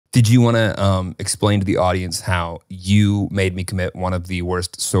Did you want to explain to the audience how you made me commit one of the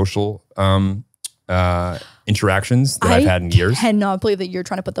worst social interactions that I've had in years? I cannot believe that you're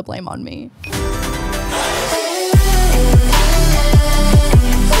trying to put the blame on me.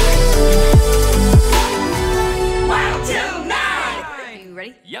 Wild Til 9! Are you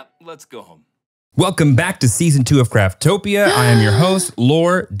ready? Yep, let's go home. Welcome back to season 2 of Craftopia. I am your host,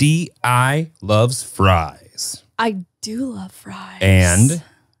 Lord D.I. Loves Fries. I do love fries. And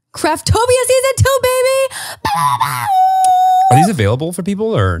Craftopia season 2, baby! are these available for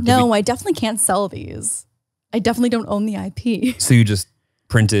people or? No, I definitely can't sell these. I definitely don't own the IP. So you just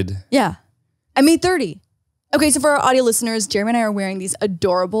printed? Yeah. I made 30. Okay, so for our audio listeners, Jeremy and I are wearing these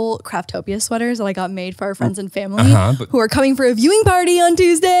adorable Craftopia sweaters that I got made for our friends and family who are coming for a viewing party on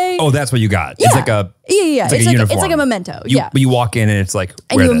Tuesday. Oh, that's what you got. Yeah. It's like a It's like a memento. But you walk in and it's like,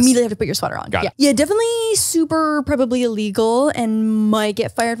 and you immediately have to put your sweater on. Got it. Yeah, definitely super probably illegal and might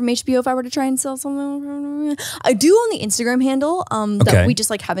get fired from HBO if I were to try and sell something. I do own the Instagram handle that we just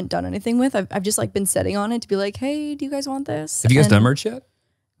like haven't done anything with. I've just like been sitting on it to be like, hey, do you guys want this? Have you guys done merch yet?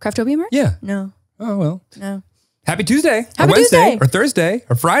 Craftopia merch? Yeah. No. Oh, well. No. Happy Tuesday. Happy or Wednesday. Tuesday. Or Thursday.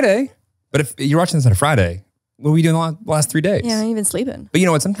 Or Friday. But if you're watching this on a Friday, what are we doing the last 3 days? Yeah, I ain't even sleeping. But you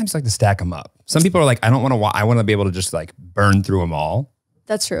know what? Sometimes you like to stack them up. Some people are like, I don't want to. I want to be able to just like burn through them all.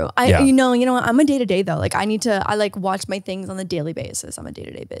 That's true. You know what? I'm a day-to-day though. Like I like watch my things on a daily basis. I'm a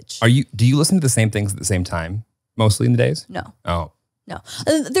day-to-day bitch. Do you listen to the same things at the same time? Mostly in the days? No. Oh. No.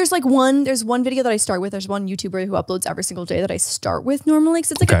 There's one video that I start with. There's one YouTuber who uploads every single day that I start with normally.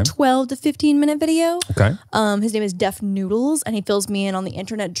 Because it's like a 12 to 15 minute video. Okay. His name is Def Noodles and he fills me in on the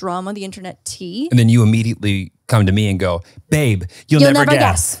internet drama, the internet tea. And then you immediately come to me and go, babe, you'll never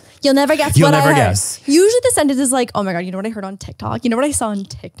guess. You'll never guess You'll what never I heard. guess. Usually the sentence is like, oh my God, you know what I heard on TikTok? You know what I saw on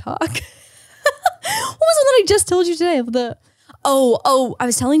TikTok? What was it that I just told you today? I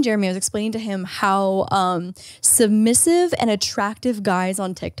was telling Jeremy, I was explaining to him how submissive and attractive guys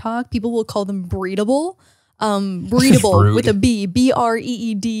on TikTok, people will call them breedable. Breedable with a B,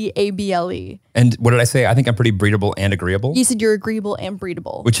 B-R-E-E-D-A-B-L-E. And what did I say? I think I'm pretty breedable and agreeable. You said you're agreeable and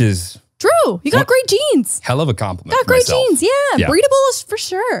breedable. Which is true. You got great genes. Hell of a compliment. Got great genes. Yeah. Breedable is for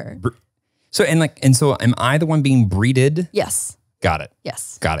sure. So am I the one being breeded? Yes. Got it.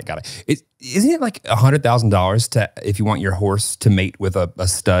 Yes. Got it. Isn't it like $100,000 if you want your horse to mate with a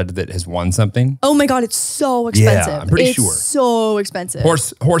stud that has won something? Oh my God, it's so expensive. Yeah, I'm pretty sure. It's so expensive.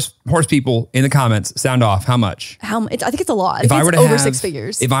 Horse people in the comments, sound off. How much? I think it's a lot. It's over 6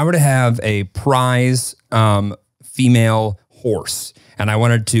 figures. If I were to have a prize female horse and I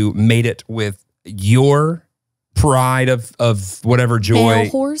wanted to mate it with your pride of whatever joy. Male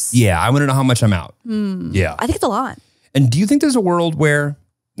horse? Yeah, I want to know how much I'm out. Yeah. I think it's a lot. And do you think there's a world where,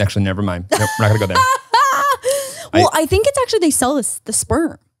 actually, never mind. Nope, we're not going to go there. I think it's actually, they sell the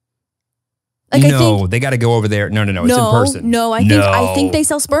sperm. Like, they got to go over there. No, it's in person. No, I think they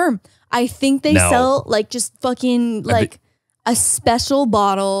sell sperm. I think they sell like just fucking like a special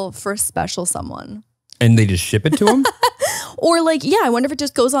bottle for a special someone. And they just ship it to them? Or like, I wonder if it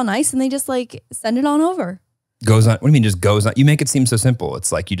just goes on ice and they just like send it on over. Goes on? What do you mean just goes on? You make it seem so simple.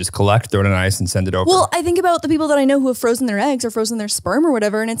 It's like you just collect, throw it on ice and send it over. Well, I think about the people that I know who have frozen their eggs or frozen their sperm or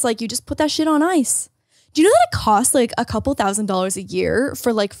whatever. And it's like, you just put that shit on ice. Do you know that it costs like a couple $1,000s a year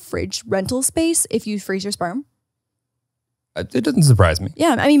for like fridge rental space if you freeze your sperm? It doesn't surprise me.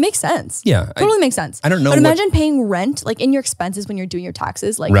 Yeah, I mean, makes sense. Yeah. Totally makes sense. I don't know. But imagine paying rent, like in your expenses when you're doing your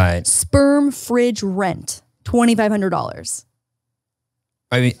taxes, like sperm fridge rent, $2,500.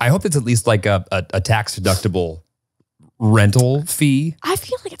 I mean, I hope it's at least like a tax deductible rental fee. I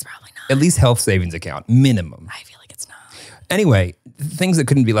feel like it's probably not. At least health savings account, minimum. I feel like it's not. Anyway, things that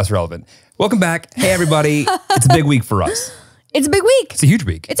couldn't be less relevant. Welcome back. Hey, everybody. It's a big week for us. It's a big week. It's a huge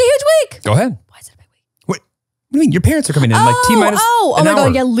week. It's a huge week. Go ahead. Why is it a big week? What do you mean? Your parents are coming in like T-minus Oh an my hour.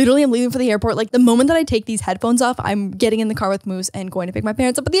 God. Yeah, literally, I'm leaving for the airport. Like the moment that I take these headphones off, I'm getting in the car with Moose and going to pick my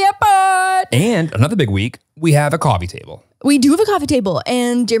parents up at the airport. And another big week, we have a coffee table. We do have a coffee table.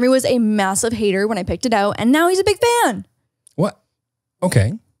 And Jeremy was a massive hater when I picked it out. And now he's a big fan. What?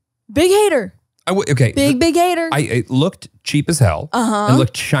 Okay. Big hater. Okay. Big hater. It looked cheap as hell. And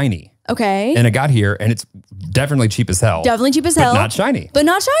looked shiny. Okay. And it got here and it's definitely cheap as hell. Definitely cheap as hell. But not shiny. But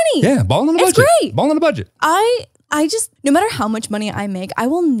not shiny. Yeah, balling on a budget. It's great. Balling on a budget. I just, no matter how much money I make, I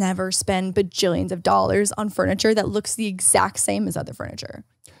will never spend bajillions of dollars on furniture that looks the exact same as other furniture.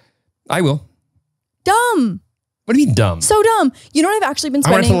 I will. Dumb. What do you mean dumb? So dumb. You know what I've actually been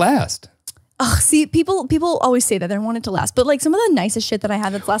I want spending? it to last. Ugh, see, people always say that they want it to last, but like some of the nicest shit that I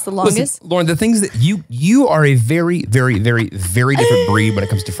have that's lasted the longest. Listen, Lauren, the things that you are a very, very, very, very different breed when it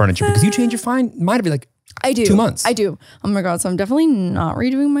comes to furniture because you change your mind to be like, I do. 2 months. I do. Oh my God. So I'm definitely not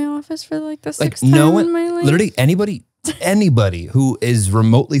redoing my office for like the sixth time no one, in my life. literally anybody who is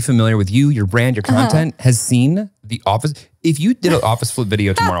remotely familiar with you, your brand, your content has seen the office. If you did an office flip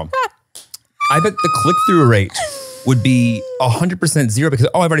video tomorrow, I bet the click-through rate would be 100% zero because,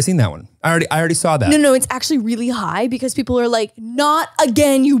 I've already seen that one. I already saw that. No, it's actually really high because people are like, not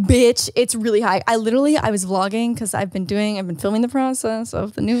again, you bitch. It's really high. I was vlogging because I've been filming the process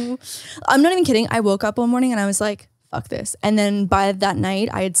of the new, I'm not even kidding. I woke up one morning and I was like, fuck this. And then by that night,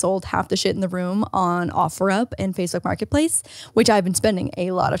 I had sold half the shit in the room on OfferUp and Facebook Marketplace, which I've been spending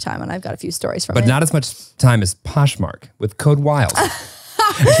a lot of time on. I've got a few stories from it. But not as much time as Poshmark with code WILD.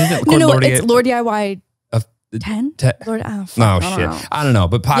 No, it's Lord DIY 10? Lord, oh, shit. I don't know.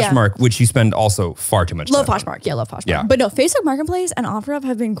 But Poshmark, which you spend also far too much time on. Love Poshmark. Yeah. But no, Facebook Marketplace and OfferUp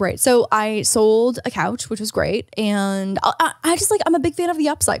have been great. So I sold a couch, which was great. And I just I'm a big fan of the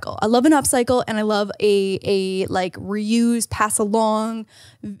upcycle. I love an upcycle and I love a like reuse, pass along,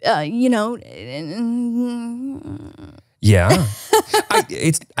 Yeah.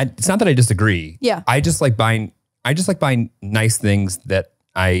 It's not that I disagree. Yeah. I just like buying nice things that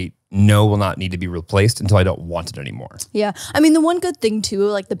I know will not need to be replaced until I don't want it anymore. Yeah. I mean, the one good thing too,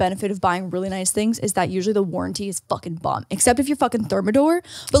 like the benefit of buying really nice things is that usually the warranty is fucking bomb, except if you're fucking Thermador.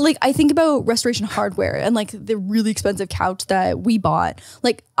 But like, I think about Restoration Hardware and like the really expensive couch that we bought.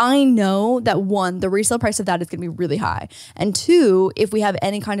 Like, I know that one, the resale price of that is going to be really high. And two, if we have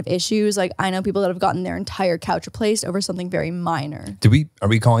any kind of issues, like I know people that have gotten their entire couch replaced over something very minor. Are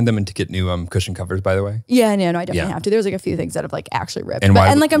we calling them in to get new cushion covers, by the I definitely have to. There's like a few things that have like actually ripped.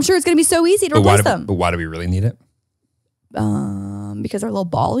 And like I'm sure it's going to be so easy to replace them. But why do we really need it? Because they're a little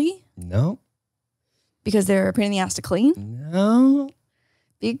bally? No. Because they're a pain in the ass to clean? No.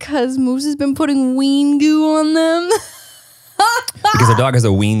 Because Moose has been putting ween goo on them? Because our dog has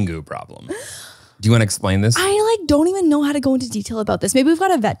a ween goo problem. Do you want to explain this? I don't even know how to go into detail about this. Maybe we've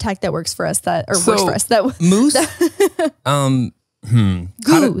got a vet tech that works for us works for us. Moose?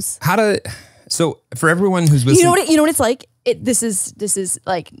 Goose. So for everyone who's listening, you know what it's like? This is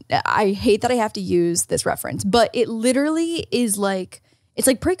like, I hate that I have to use this reference, but it literally is like, it's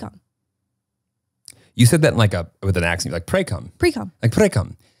like pre-cum. You said that with an accent, like pre-cum. Pre-cum. Like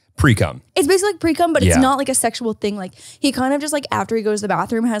pre-cum. Pre-cum. It's basically like pre-cum, but it's not like a sexual thing. Like he kind of just like after he goes to the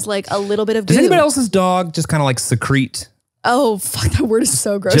bathroom has like a little bit of goo. Does anybody else's dog just kind of like secrete? Oh, fuck, that word is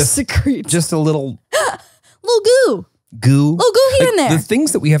so gross. Secrete. Just a little. Little goo. Goo. Little goo here and there. The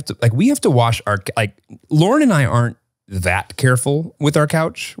things that we have to wash our, Lauren and I aren't that careful with our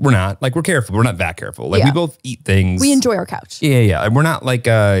couch. We're not. We're careful. We're not that careful. We both eat things. We enjoy our couch. Yeah. And we're not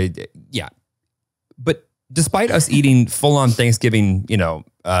But despite us eating full on Thanksgiving,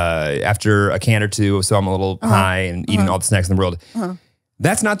 after a can or two, so I'm a little high and eating all the snacks in the world.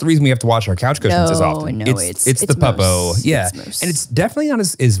 That's not the reason we have to wash our couch cushions as often. No, it's the puppo. Yeah. And it's definitely not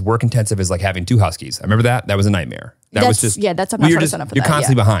as work intensive as having two huskies. I remember that. That was a nightmare. I'm not trying to sign up for that. You're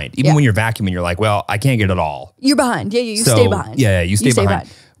constantly behind. Even when you're vacuuming, you're like, well, I can't get it all. You're behind. Yeah, you stay behind. Yeah, you stay behind.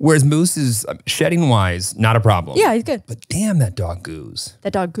 Whereas Moose is shedding wise, not a problem. Yeah, he's good. But damn, that dog goos.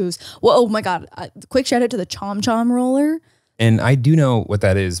 Well, oh my God. Quick shout out to the Chom Chom roller. And I do know what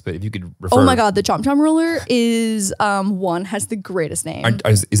that is, but if you could refer. Oh my God, the Chom Chom roller is has the greatest name.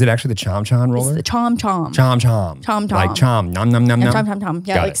 Is it actually the Chom Chom roller? It's the Chom Chom. Chom Chom. Chom Chom. Like chom, nom nom nom nom. Chom Chom Chom.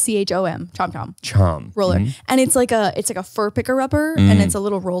 Yeah, like CHOM. Chom Chom. Chom. Roller. And it's like a fur picker upper and it's a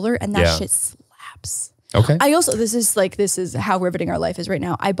little roller and that shit slaps. Okay. I also, this is how riveting our life is right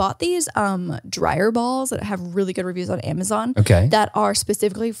now. I bought these dryer balls that have really good reviews on Amazon. Okay. That are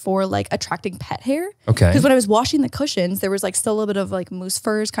specifically for attracting pet hair. Okay. Because when I was washing the cushions, there was still a little bit of moose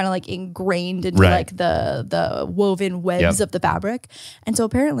furs kind of ingrained into the woven webs of the fabric. And so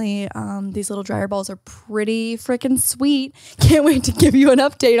apparently these little dryer balls are pretty freaking sweet. Can't wait to give you an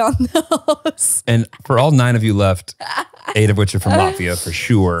update on those. And for all 9 of you left, 8 of which are from Latvia for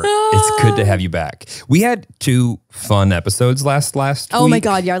sure, it's good to have you back. We had 2 fun episodes last week. Oh my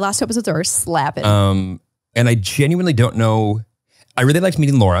God, yeah, our last 2 episodes are slapping. And I genuinely don't know. I really liked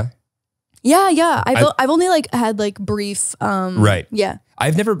meeting Laura. Yeah. I've only had brief. Right. Yeah.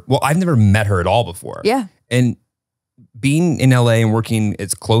 I've never met her at all before. Yeah. And being in LA and working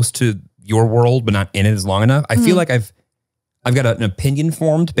as close to your world, but not in it as long enough, I feel like I've got an opinion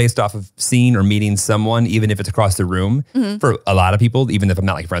formed based off of seeing or meeting someone, even if it's across the room, for a lot of people, even if I'm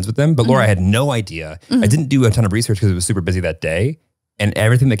not friends with them. But Laura, I had no idea. I didn't do a ton of research because it was super busy that day. And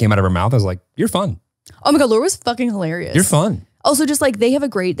everything that came out of her mouth, I was like, you're fun. Oh my God, Laura was fucking hilarious. You're fun. Also, just they have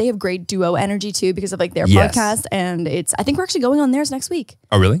great duo energy too because of their podcast. And I think we're actually going on theirs next week.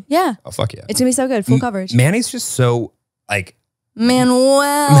 Oh, really? Yeah. Oh, fuck yeah. It's gonna be so good. Full coverage. Manny's just so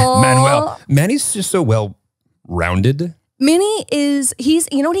Manuel. Manny's just so well rounded. Manny is,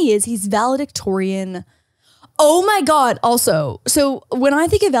 you know what he is? He's valedictorian. Oh my God. Also, so when I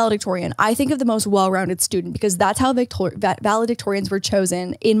think of valedictorian, I think of the most well-rounded student because that's how valedictorians were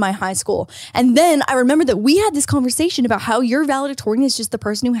chosen in my high school. And then I remember that we had this conversation about how your valedictorian is just the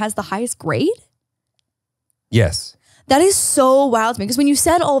person who has the highest grade. Yes. That is so wild to me because when you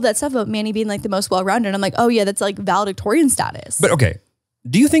said all of that stuff about Manny being like the most well-rounded, I'm like, oh yeah, that's like valedictorian status. But okay,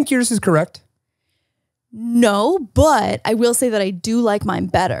 do you think yours is correct? No, but I will say that I do like mine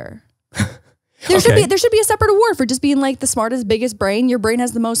better. There should be a separate award for just being like the smartest, biggest brain. Your brain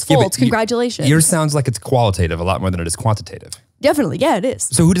has the most folds. Congratulations. Yours sounds like it's qualitative a lot more than it is quantitative. Definitely, yeah, it is.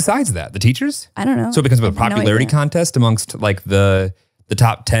 So who decides that? The teachers? I don't know. So it becomes a popularity contest amongst like the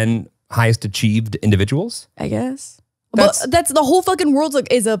top 10 highest achieved individuals? I guess. That's the whole fucking world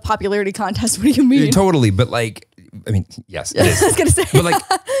is a popularity contest. What do you mean? Totally, but like, I mean, yes, it is. I was gonna say. But like,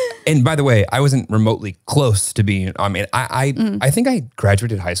 and by the way, I wasn't remotely close to being, I mean, I think I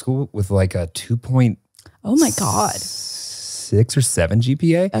graduated high school with like a 2.6 oh my God. 6 or 7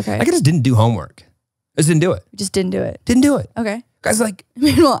 GPA. Okay. Like I just didn't do homework. I just didn't do it. You just didn't do it. Didn't do it. Okay. Guys, like,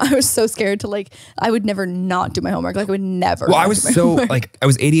 meanwhile, I was so scared to like, I would never not do my homework. Like I would never. Well, I was so like, I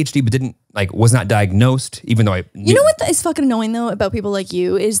was ADHD, but was not diagnosed, even though I knew. You know what is fucking annoying though about people like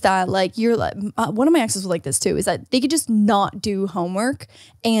you is that like, you're like, one of my exes was like this too, is that they could just not do homework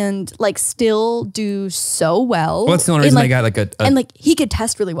and like still do so well. Well, that's the only reason I got like and like he could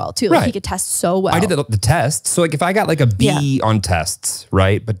test really well too. Like he could test so well. I did the tests. So like if I got like a B on tests,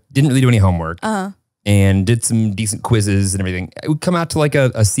 right, but didn't really do any homework. And did some decent quizzes and everything, it would come out to like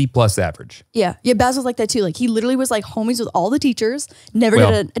a C+ average. Yeah. Yeah, Baz was like that too. Like he literally was like homies with all the teachers. Never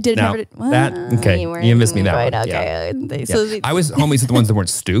did. Okay, you missed me that right, one. Okay. Yeah. So I was homies with the ones that weren't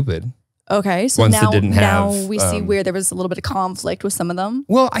stupid. Okay, so ones now, that didn't have, now we see where there was a little bit of conflict with some of them.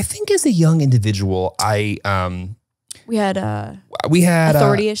 Well, I think as a young individual, we had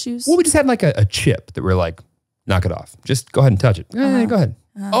authority issues. Well, we just had like a chip that we're like, knock it off. Just go ahead and touch it. Go ahead.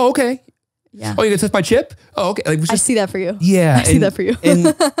 Oh, okay. Yeah. Oh, you gonna touch my chip? Oh, okay. Like, I see that for you. Yeah. I see that for you.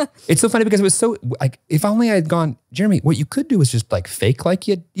 And it's so funny because it was so like, if only I had gone, Jeremy, what you could do is just like fake like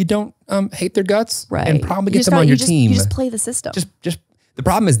you don't hate their guts, right? And probably get them on your team. You just play the system. Just the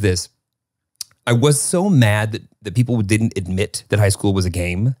problem is this. I was so mad that people didn't admit that high school was a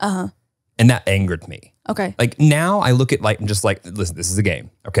game. And that angered me. Okay. Like now I look at like, I'm just like, listen, this is a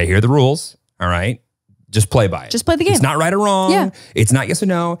game. Okay, here are the rules. All right. Just play by it. Just play the game. It's not right or wrong. Yeah. It's not yes or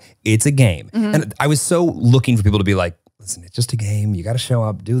no. It's a game. And I was so looking for people to be like, listen, it's just a game. You got to show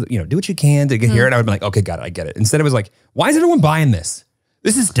up. Do what you can to get here. And I would be like, okay, got it. I get it. Instead, it was like, why is everyone buying this?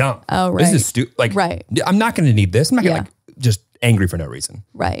 This is dumb. Oh, right. This is stupid. Like, right. I'm not going to need this. I'm not going to like just angry for no reason.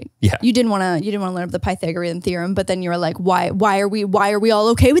 Right. Yeah. You didn't want to learn the Pythagorean theorem, but then you were like, why are we all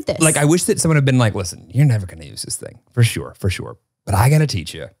okay with this? Like, I wish that someone had been like, listen, you're never going to use this thing for sure. But I got to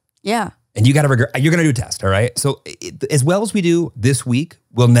teach you. Yeah. And you're going to do a test, all right? So as well as we do this week,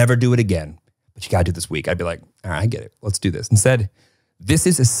 we'll never do it again. But you got to do this week. I'd be like, all right, I get it. Let's do this. Instead, this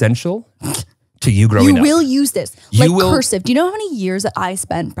is essential to you growing up. You will use this. Like cursive. Do you know how many years that I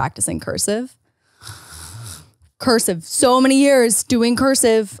spent practicing cursive? Cursive. So many years doing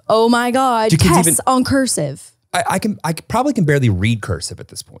cursive. Oh my God. Tests on cursive. I probably can barely read cursive at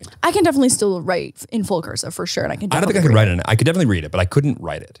this point. I can definitely still write in full cursive for sure. And I don't think I could write it. I could definitely read it, but I couldn't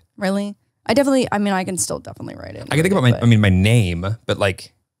write it. Really? I can still definitely write it. I can think about my name, but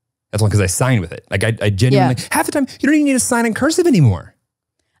like, that's only because I signed with it. Like I genuinely, half the time, you don't even need to sign in cursive anymore.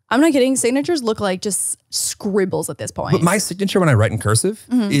 I'm not kidding. Signatures look like just scribbles at this point. But my signature when I write in cursive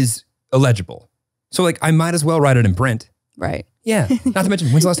is illegible. So like, I might as well write it in print. Right. Yeah. Not to mention,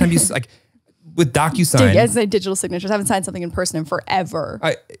 when's the last time you like, with DocuSign. I say digital signatures. I haven't signed something in person in forever.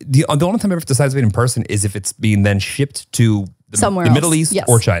 The only time I ever decide something in person is if it's being then shipped to the Middle East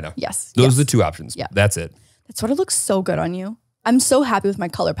or China. Yes. Those are the two options. Yeah. That's it. That's what it looks so good on you. I'm so happy with my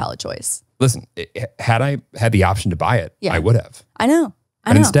color palette choice. Listen, had I had the option to buy it, I would have. I know.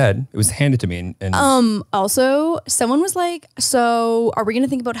 And instead, it was handed to me. And also, someone was like, so are we going to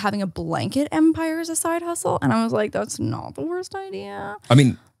think about having a blanket empire as a side hustle? And I was like, that's not the worst idea. I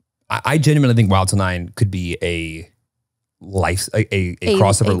mean, I genuinely think Wild Til 9 could be a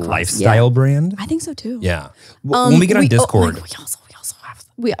crossover lifestyle brand. I think so too. Yeah. When we get on Discord.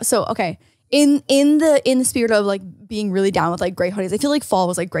 So okay. in the spirit of like being really down with like gray hoodies, I feel like fall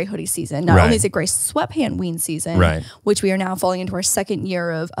was like gray hoodie season. Not only is it gray sweatpant ween season, right, which we are now falling into our second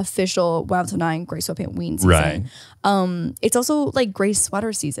year of official Wild Til 9 gray sweatpant ween season. Right. It's also like gray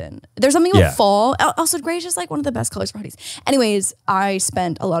sweater season. There's something about fall. Also, gray is just like one of the best colors for hoodies. Anyways, I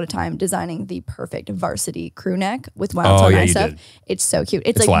spent a lot of time designing the perfect varsity crew neck with Wild Til 9 stuff. It's so cute.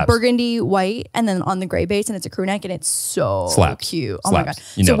 It's like burgundy white and then on the gray base, and it's a crew neck, and it's so cute. Oh my god!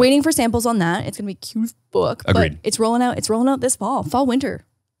 So waiting for samples on that. It's gonna be cute as book. Agreed. But it's rolling out. It's rolling out this fall, winter.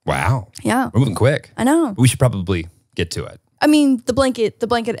 Wow. Yeah. We're moving quick. I know. We should probably get to it. I mean, the blanket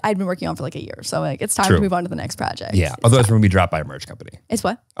I'd been working on for like a year. So like it's time to move on to the next project. Yeah. Otherwise we're gonna be dropped by a merch company. It's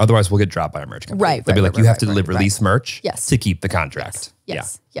what? Otherwise we'll get dropped by a merch company. Right. They'll be like, you have to release merch to keep the contract.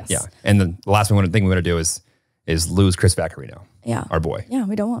 Yes. Yeah. And then the last thing we want to do is lose Chris Vaccarino. Yeah. Our boy. Yeah,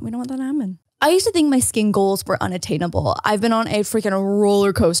 we don't want that to happen. I used to think my skin goals were unattainable. I've been on a freaking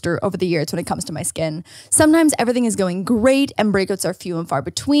roller coaster over the years when it comes to my skin. Sometimes everything is going great and breakouts are few and far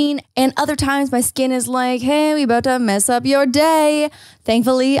between. And other times my skin is like, hey, we about to mess up your day.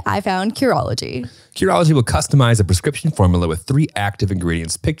 Thankfully, I found Curology. Curology will customize a prescription formula with 3 active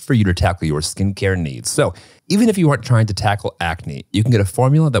ingredients picked for you to tackle your skincare needs. So even if you aren't trying to tackle acne, you can get a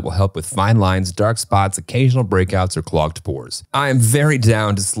formula that will help with fine lines, dark spots, occasional breakouts, or clogged pores. I am very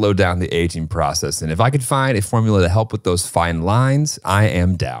down to slow down the aging process, and if I could find a formula to help with those fine lines, I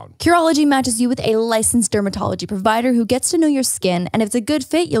am down. Curology matches you with a licensed dermatology provider who gets to know your skin, and if it's a good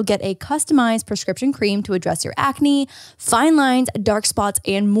fit, you'll get a customized prescription cream to address your acne, fine lines, dark spots,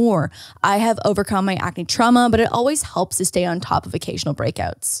 and more. I have overcome my acne trauma, but it always helps to stay on top of occasional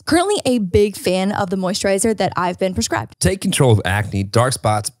breakouts. Currently a big fan of the moisturizer that I've been prescribed. Take control of acne, dark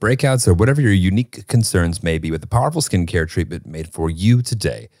spots, breakouts, or whatever your unique concerns may be with a powerful skincare treatment made for you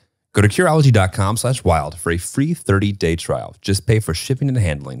today. Go to Curology.com/wild for a free 30-day trial. Just pay for shipping and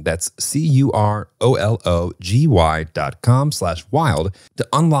handling. That's Curology.com/wild to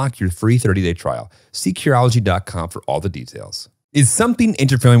unlock your free 30-day trial. See Curology.com for all the details. Is something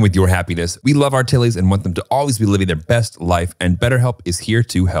interfering with your happiness? We love our Tillies and want them to always be living their best life, and BetterHelp is here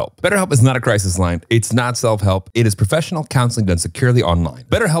to help. BetterHelp is not a crisis line. It's not self-help. It is professional counseling done securely online.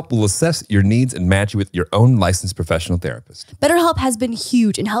 BetterHelp will assess your needs and match you with your own licensed professional therapist. BetterHelp has been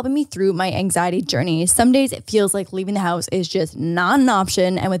huge in helping me through my anxiety journey. Some days it feels like leaving the house is just not an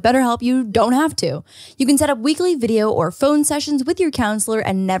option, and with BetterHelp, you don't have to. You can set up weekly video or phone sessions with your counselor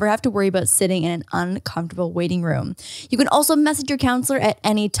and never have to worry about sitting in an uncomfortable waiting room. You can also message your counselor at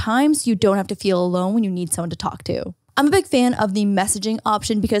any time so you don't have to feel alone when you need someone to talk to. I'm a big fan of the messaging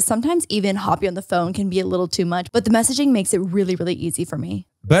option because sometimes even hopping on the phone can be a little too much, but the messaging makes it really, really easy for me.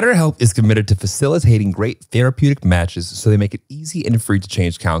 BetterHelp is committed to facilitating great therapeutic matches, so they make it easy and free to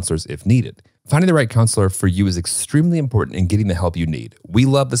change counselors if needed. Finding the right counselor for you is extremely important in getting the help you need. We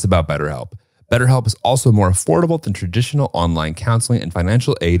love this about BetterHelp. BetterHelp is also more affordable than traditional online counseling, and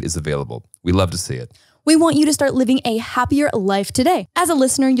financial aid is available. We love to see it. We want you to start living a happier life today. As a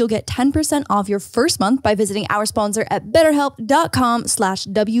listener, you'll get 10% off your first month by visiting our sponsor at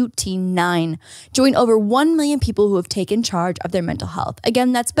betterhelp.com/WT9. Join over 1 million people who have taken charge of their mental health.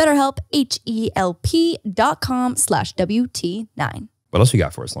 Again, that's BetterHelp, HELP.com/WT9. What else you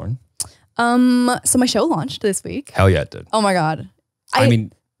got for us, Lauren? So my show launched this week. Hell yeah, it did. Oh my God. I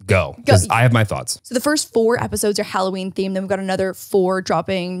mean, go, because I have my thoughts. So the first 4 episodes are Halloween themed. Then we've got another 4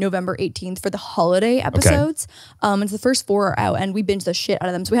 dropping November 18th for the holiday episodes. And so the first 4 are out, and we binged the shit out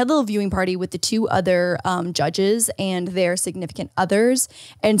of them. So we had a little viewing party with the 2 other judges and their significant others.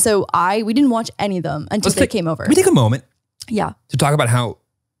 And so we didn't watch any of them until they came over. Can we take a moment to talk about how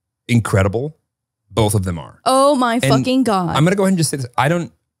incredible both of them are? Oh my fucking God. I'm going to go ahead and just say this.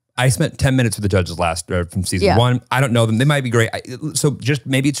 I spent 10 minutes with the judges from season 1. I don't know them. They might be great. So just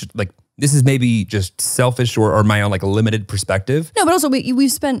maybe it's just like, this is maybe just selfish or my own like a limited perspective. No, but also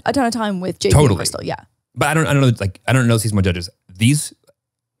we've spent a ton of time with JP and Crystal. Yeah. But I don't know season 1 judges. These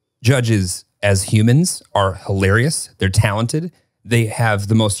judges as humans are hilarious. They're talented. They have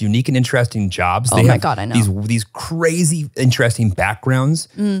the most unique and interesting jobs. Oh my God, I know. These crazy, interesting backgrounds.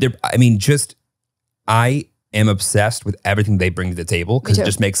 I am obsessed with everything they bring to the table because it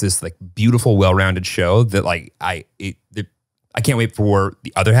just makes this like beautiful, well-rounded show that like I can't wait for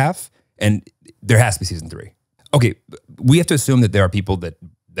the other half, and there has to be season 3. Okay, we have to assume that there are people that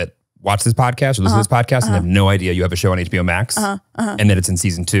watch this podcast or listen to this podcast and have no idea you have a show on HBO Max and that it's in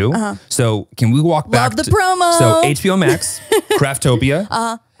season 2. So can we walk back? Love the promo. So HBO Max, Craftopia,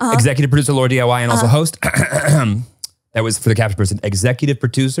 executive producer Laura DIY, and also host. That was for the caption person. Executive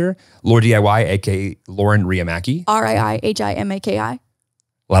producer, Laura DIY, aka Lauren Riamaki. RIIHIMAKI.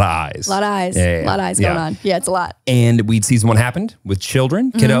 A lot of eyes. A lot of eyes. A lot of eyes going on. Yeah, it's a lot. And season 1 happened with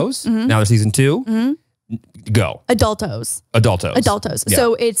children, kiddos. Now there's season 2. Go. Adultos. Yeah.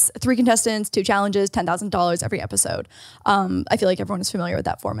 So it's 3 contestants, 2 challenges, $10,000 every episode. I feel like everyone is familiar with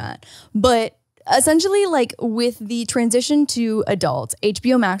that format. But essentially, like with the transition to adults,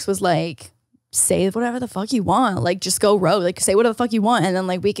 HBO Max was like, say whatever the fuck you want. Like just go rogue. Like say whatever the fuck you want. And then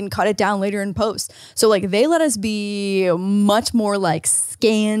like we can cut it down later in post. So like they let us be much more like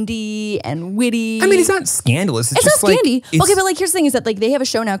scandy and witty. I mean, it's not scandalous. It's just not scandy. Like, okay, but like here's the thing is that like they have a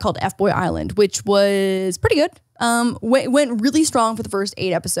show now called F-Boy Island, which was pretty good. Went really strong for the first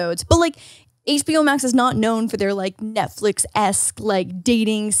 8 episodes. But like HBO Max is not known for their like Netflix-esque like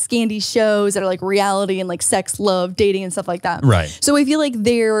dating scandy shows that are like reality and like sex, love, dating and stuff like that. Right. So I feel like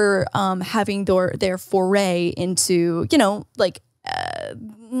they're having their foray into, you know, like I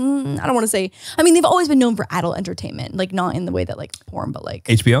don't want to say, I mean, they've always been known for adult entertainment, like not in the way that like porn, but like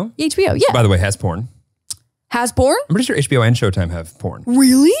HBO? HBO, yeah. By the way, has porn. Has porn? I'm pretty sure HBO and Showtime have porn.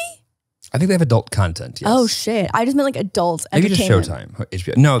 Really? I think they have adult content. Yes. Oh shit! I just meant like adult Maybe just entertainment. Showtime.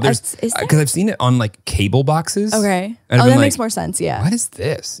 HBO. No, there's because I've seen it on like cable boxes. Okay. And Oh, I've been that like, makes more sense. Yeah. What is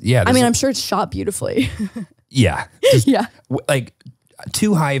this? Yeah. I mean, I'm sure it's shot beautifully. Yeah. Just, Yeah. Like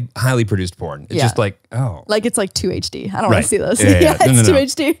too highly produced porn. It's Yeah. just like, oh. Like it's like 2 HD. I don't want Right. to see this. Yeah. No, it's no, 2 no.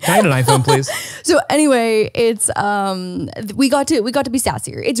 HD. Can I get an iPhone, please? So anyway, it's we got to be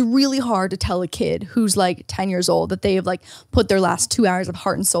sassier. It's really hard to tell a kid who's like 10 years old that they have like put their last 2 hours of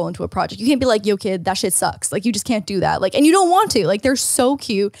heart and soul into a project. You can't be like, yo kid, that shit sucks. Like you just can't do that. Like, and you don't want to. Like they're so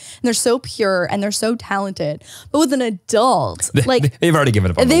cute and they're so pure and they're so talented. But with an adult, like they've already given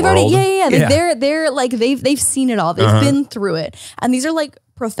up on they've the world. already they're like they've seen it all. They've been through it. And these are like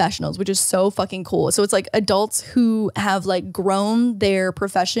professionals, which is so fucking cool. So it's like adults who have like grown their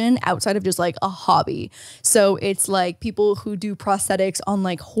profession outside of just like a hobby. So it's like people who do prosthetics on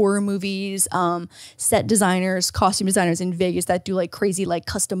like horror movies, set designers, costume designers in Vegas that do like crazy like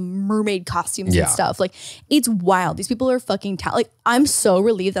custom mermaid costumes and stuff. Like it's wild. These people are fucking like I'm so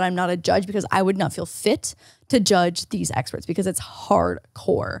relieved that I'm not a judge because I would not feel fit to judge these experts because it's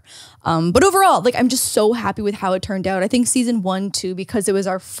hardcore. But overall, like I'm just so happy with how it turned out. I think season 1, 2, because it was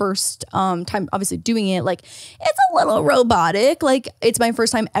our first time obviously doing it, like it's a little robotic. Like it's my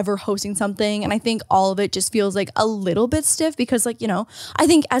first time ever hosting something. And I think all of it just feels like a little bit stiff because like, you know, I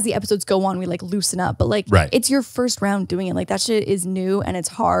think as the episodes go on, we like loosen up, but like it's your first round doing it. Like that shit is new and it's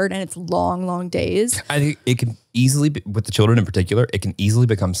hard and it's long days. I think it can easily, with the children in particular, it can easily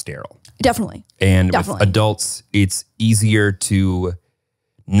become sterile. Definitely. And with adults, it's easier to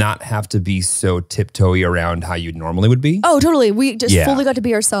not have to be so tiptoey around how you normally would be. Oh, totally. We just fully got to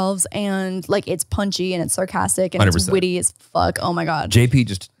be ourselves and like it's punchy and it's sarcastic and 100%. It's witty as fuck. Oh my God. JP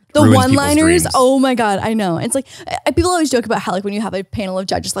just the one-liners, oh my God, I know. It's like, people always joke about how like when you have a panel of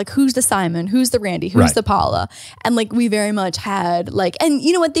judges, like who's the Simon, who's the Randy, who's the Paula? And like we very much had like, and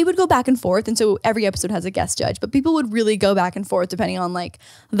you know what, they would go back and forth. And so every episode has a guest judge, but people would really go back and forth depending on like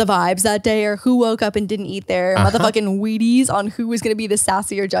the vibes that day or who woke up and didn't eat their motherfucking Wheaties on who was going to be the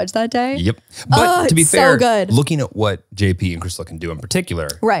sassier judge that day. Yep. But to be fair, so good. Looking at what JP and Crystal can do in particular.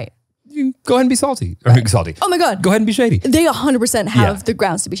 Right. You go ahead and be salty. Or salty. Oh my God. Go ahead and be shady. They 100% have the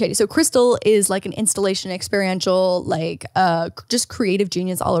grounds to be shady. So Crystal is like an installation, experiential, like just creative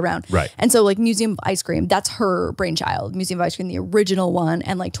genius all around. Right. And so like Museum of Ice Cream, that's her brainchild. Museum of Ice Cream, the original one,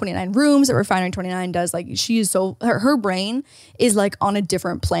 and like 29 Rooms that Refinery 29 does. Like she is so, her brain is like on a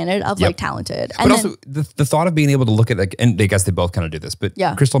different planet of like talented. And but also the thought of being able to look at like, and I guess they both kind of do this, but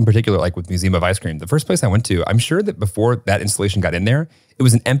Crystal in particular, like with Museum of Ice Cream, the first place I went to, I'm sure that before that installation got in there, it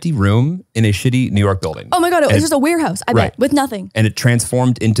was an empty room in a shitty New York building. Oh my God, it was just a warehouse, I bet, with nothing. And it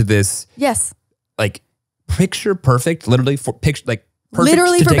transformed into this, like picture perfect, literally for picture, like perfect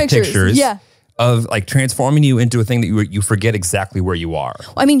literally to for take pictures. Of like transforming you into a thing that you forget exactly where you are.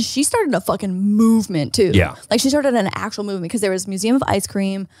 Well, I mean, she started a fucking movement too. Yeah. Like she started an actual movement because there was Museum of Ice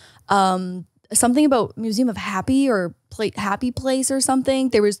Cream, something about Museum of Happy or Happy Place or something.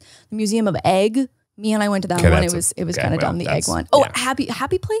 There was the Museum of Egg. Me and I went to that one. It was kind of dumb, the egg one. Oh, Happy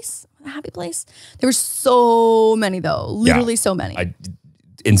Place? Happy Place? There were so many though. Literally so many.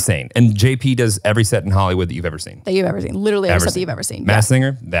 Insane. And JP does every set in Hollywood that you've ever seen. That you've ever seen. Literally every set that you've ever seen. Masked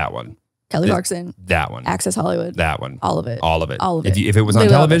Singer, that one. Kelly Clarkson. That one. Access Hollywood. That one. All of it. All of it. All of it. If it was on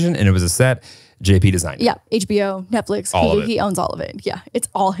television and it was a set, JP designed it. Yeah. HBO, Netflix, all Hulu, of it. he owns all of it. Yeah. It's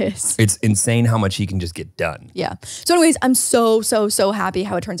all his. It's insane how much he can just get done. Yeah. So anyways, I'm so happy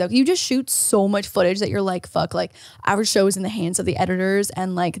how it turns out. You just shoot so much footage that you're like, fuck, like our show is in the hands of the editors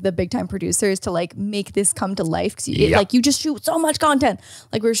and like the big time producers to like make this come to life. Cause like you just shoot so much content.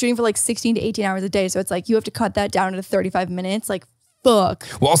 Like we were shooting for like 16 to 18 hours a day. So it's like, you have to cut that down to 35 minutes, like fuck.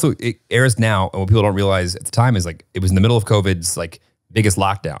 Well, also it airs now, and what people don't realize at the time is like it was in the middle of COVID's like biggest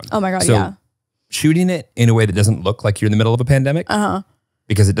lockdown. Oh my God, so yeah. shooting it in a way that doesn't look like you're in the middle of a pandemic,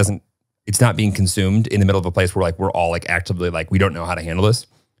 because it's not being consumed in the middle of a place where like we're all like actively like we don't know how to handle this,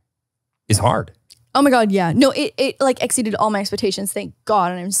 is hard. Oh my God, yeah. No, it like exceeded all my expectations. Thank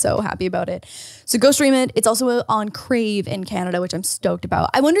God, and I'm so happy about it. So go stream it. It's also on Crave in Canada, which I'm stoked about.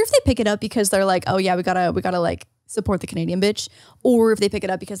 I wonder if they pick it up because they're like, oh yeah, we gotta like support the Canadian bitch, or if they pick it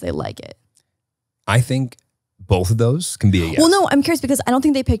up because they like it. I think both of those can be a yes. Well, no, I'm curious because I don't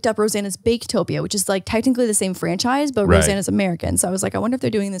think they picked up Rosanna's Baketopia, which is like technically the same franchise, but Rosanna's American. So I was like, I wonder if they're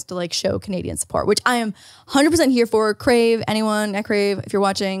doing this to like show Canadian support, which I am 100% here for. Crave, anyone at Crave, if you're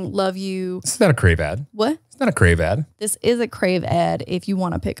watching, love you. This is not a Crave ad. What? It's not a Crave ad. This is a Crave ad if you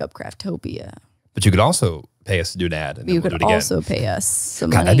want to pick up Craftopia. But you could also pay us to do an ad. And You then we'll could do it again. also pay us some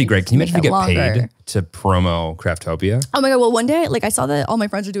God, money. that'd be great. Can you imagine if we make get that paid longer. to promo Craftopia? Oh my God. Well, one day, like I saw that all my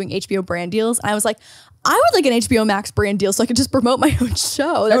friends were doing HBO brand deals, and I was like, I would like an HBO Max brand deal so I could just promote my own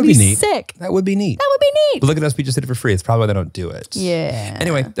show. That would be neat. sick. That would be neat. That would be neat. But look at us. We just did it for free. It's probably why they don't do it. Yeah.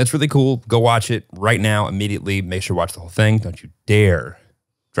 Anyway, that's really cool. Go watch it right now, immediately. Make sure to watch the whole thing. Don't you dare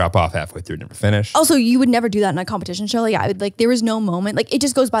drop off halfway through and never finish. Also, you would never do that in a competition show. Like, I would like, there was no moment. Like, it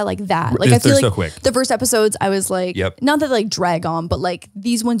just goes by like that. Like, They're I feel like so quick. the first episodes, I was like, Yep. not that they, like drag on, but like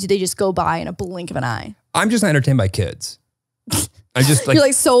these ones, they just go by in a blink of an eye. I'm just not entertained by kids. I just like, You're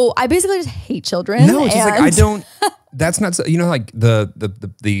like, so I basically just hate children. no, it's just like, I and- don't, that's not, so, you know, like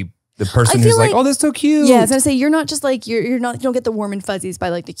the person I feel who's like, like- oh, that's so cute. Yeah, I was gonna say you're not just like you're not, you don't get the warm and fuzzies by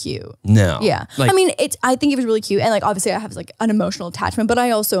like the cute. No. Yeah, Like, I mean I think it was really cute, and like obviously I have like an emotional attachment, but I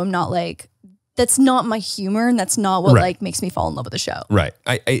also am not like, that's not my humor, and that's not what Right. like makes me fall in love with the show. right.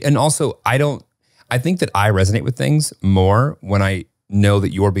 And also I think that I resonate with things more when I know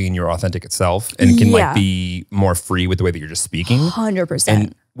that you're being your authentic self and can Yeah. like be more free with the way that you're just speaking. 100%.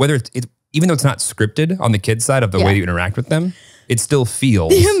 And whether it's even though it's not scripted on the kids side of the way that you interact with them, it still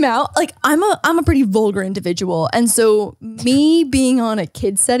feels. The amount, like I'm a pretty vulgar individual, and so me being on a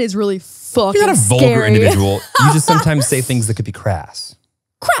kid set is really fucking You're not a vulgar scary. individual. You just sometimes say things that could be crass.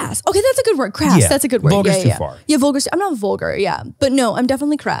 Crass. Okay, that's a good word. Crass. Yeah. That's a good word. Vulgar's yeah, too yeah. far. Yeah, vulgar. I'm not vulgar. Yeah, but no, I'm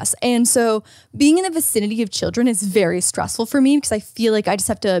definitely crass. And so being in the vicinity of children is very stressful for me because I feel like I just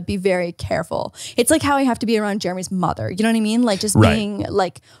have to be very careful. It's like how I have to be around Jeremy's mother. You know what I mean? Like just Right. being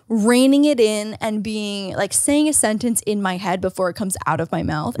like reining it in and being like saying a sentence in my head before it comes out of my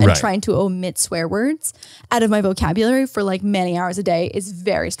mouth and Right. trying to omit swear words out of my vocabulary for like many hours a day is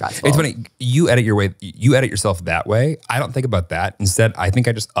very stressful. It's funny. You edit yourself that way. I don't think about that. Instead, I think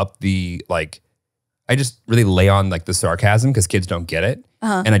I just up the I just really lay on like the sarcasm because kids don't get it.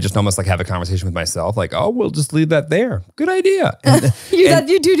 And I just almost like have a conversation with myself like, oh, we'll just leave that there. Good idea. And,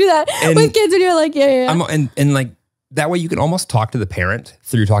 You do that with kids and you're like, yeah. and like that way you can almost talk to the parent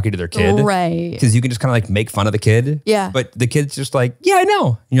through talking to their kid. Right. Because you can just kind of like make fun of the kid. Yeah. But the kid's just like, yeah, I know.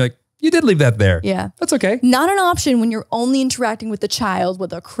 And you're like, you did leave that there. Yeah. That's okay. Not an option when you're only interacting with the child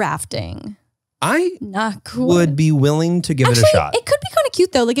with a crafting. I Not cool. would be willing to give it a shot. It could be kind of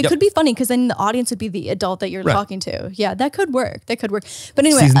cute though. Like it Yep. could be funny because then the audience would be the adult that you're Right. talking to. Yeah, that could work. That could work. But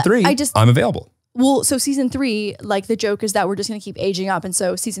anyway, Season 3, I just I'm available. so season 3, like the joke is that we're just gonna keep aging up, and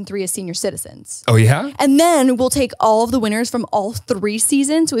so season 3 is senior citizens. Oh yeah? And then we'll take all of the winners from all 3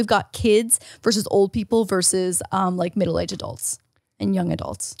 seasons. So we've got kids versus old people versus like middle-aged adults and young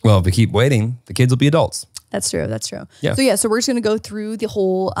adults. Well, if we keep waiting, the kids will be adults. That's true. That's true. Yeah. So we're just gonna go through the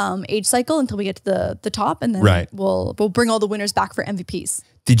whole age cycle until we get to the top, and then Right. we'll bring all the winners back for MVPs.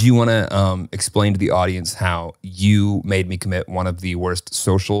 Did you want to explain to the audience how you made me commit one of the worst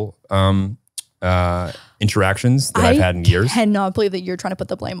social interactions that I've had in years? I cannot believe that you're trying to put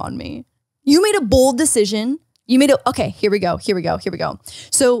the blame on me. You made a bold decision. Okay, here we go.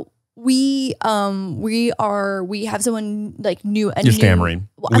 So we have someone like new. You're stammering.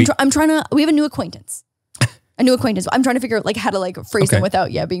 We have a new acquaintance. I'm trying to figure out like how to like phrase them Okay.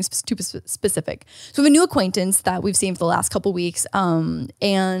 without being too specific. So we have a new acquaintance that we've seen for the last couple weeks,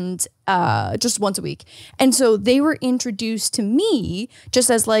 and just once a week. And so they were introduced to me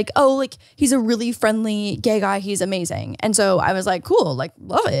just as like, oh, like he's a really friendly gay guy. He's amazing. And so I was like, cool, like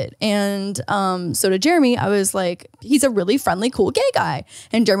love it. And so to Jeremy, I was like, he's a really friendly, cool gay guy.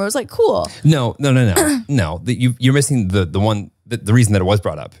 And Jeremy was like, cool. No. No. You're missing the one. The reason that it was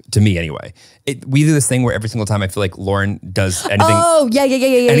brought up to me anyway. We do this thing where every single time I feel like Lauren does anything. Oh yeah.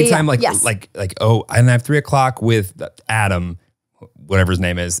 Anytime Yes. like oh, and I have 3 o'clock with Adam, whatever his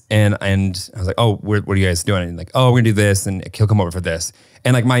name is, and I was like, oh, what are you guys doing? And like, oh, we're gonna do this, and he'll come over for this.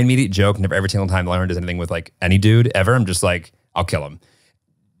 And like my immediate joke, never every single time Lauren does anything with like any dude ever, I'm just like, I'll kill him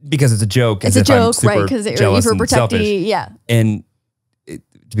because it's a joke. It's a joke, right? Because jealous you're and selfish. protecting, yeah. And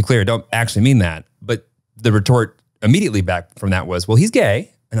to be clear, I don't actually mean that. But the retort immediately back from that was, well, he's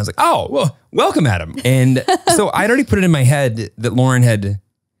gay. And I was like, oh, well, welcome, Adam. And so I'd already put it in my head that Lauren had,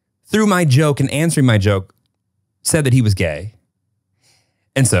 through my joke and answering my joke, said that he was gay.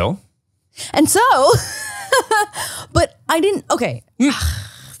 And so, but I didn't, okay.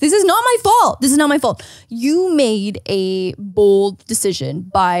 This is not my fault. This is not my fault. You made a bold decision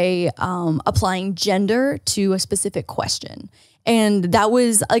by applying gender to a specific question. And that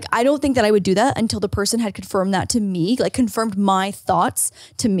was like, I don't think that I would do that until the person had confirmed that to me, like confirmed my thoughts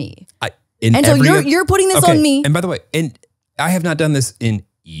to me. And so you're putting this on me. And by the way, and I have not done this in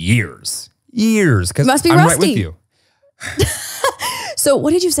years, because I'm rusty. right with you. So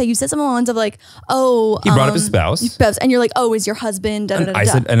what did you say? You said something along the lines of like, oh. He brought up his spouse. And you're like, oh, is your husband? Da, da, da,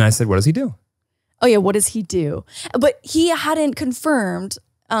 da. I said, what does he do? Oh yeah, what does he do? But he hadn't confirmed.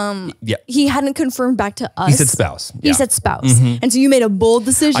 He hadn't confirmed back to us. He said spouse. He said spouse. And so you made a bold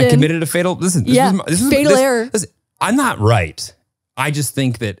decision. I committed a fatal, this was fatal error. Listen, I'm not right. I just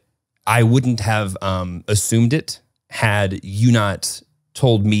think that I wouldn't have assumed it had you not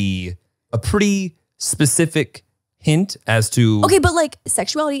told me a pretty specific hint as to... Okay, but like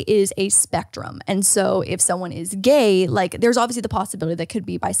sexuality is a spectrum. And so if someone is gay, like there's obviously the possibility that could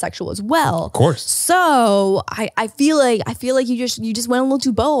be bisexual as well. Of course. So I feel like you just went a little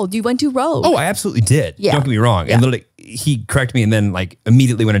too bold. You went too rogue. Oh, I absolutely did. Yeah. Don't get me wrong. Yeah. And literally he corrected me and then like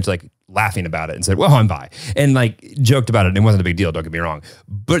immediately went into like laughing about it and said, well, I'm bi. And like joked about it and it wasn't a big deal. Don't get me wrong.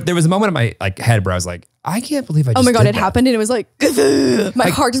 But there was a moment in my like head where I was like, I can't believe I just Oh my God, did it that. happened and it was like, my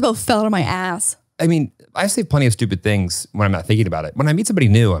heart just about fell out of my ass. I mean, I say plenty of stupid things when I'm not thinking about it. When I meet somebody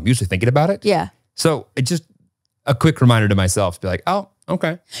new, I'm usually thinking about it. Yeah. So it's just a quick reminder to myself to be like, oh,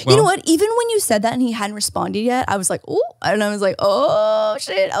 okay. Well, you know what? Even when you said that and he hadn't responded yet, I was like, oh, and I was like, oh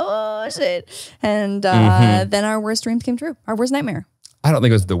shit. And then our worst dreams came true. Our worst nightmare. I don't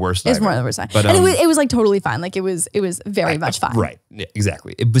think it was the worst. It was more than the worst nightmare. But, and it was like totally fine. Like it was very much fine. Right. Yeah,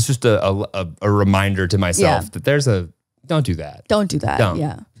 exactly. It was just a reminder to myself that there's don't do that. Don't do that. Don't.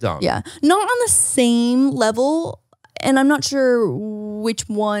 Yeah. Don't. Yeah. Not on the same level. And I'm not sure which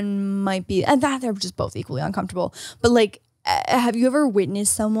one might be. And that they're just both equally uncomfortable. But like, have you ever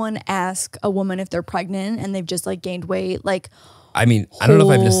witnessed someone ask a woman if they're pregnant and they've just like gained weight? Like, I mean, I don't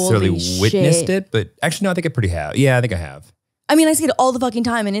know if I've necessarily holy witnessed shit. it, but actually, no, I think I pretty have. Yeah, I think I have. I mean, I see it all the fucking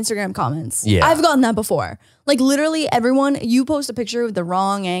time in Instagram comments. Yeah. I've gotten that before. Like literally everyone, you post a picture with the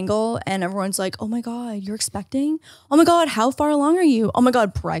wrong angle and everyone's like, oh my God, you're expecting? Oh my God, how far along are you? Oh my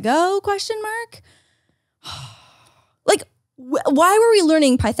God, prego? ? Like, why were we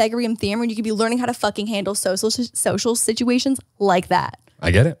learning Pythagorean theorem when you could be learning how to fucking handle social situations like that?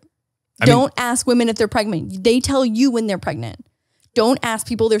 I get it. Don't ask women if they're pregnant. They tell you when they're pregnant. Don't ask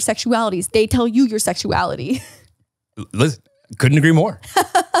people their sexualities. They tell you your sexuality. Listen, couldn't agree more.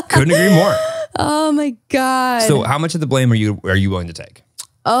 Couldn't agree more. Oh my God. So how much of the blame are you willing to take?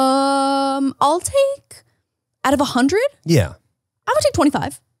 I'll take out of 100. Yeah. I would take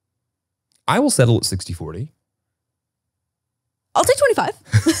 25. I will settle at 60-40. I'll take 25.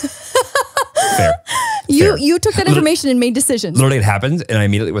 Fair. You took that information and made decisions. Literally, it happened, and I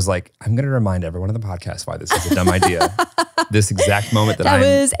immediately was like, I'm going to remind everyone on the podcast why this is a dumb idea. This exact moment that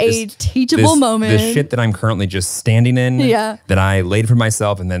was a teachable moment. This shit that I'm currently just standing in, Yeah. that I laid for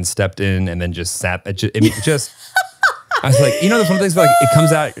myself and then stepped in and then just sat. I was like, you know, there's one of those things where like it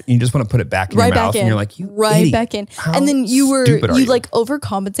comes out, and you just want to put it back in your mouth, and you're like, you idiot. back in. How and then you stupid are you? like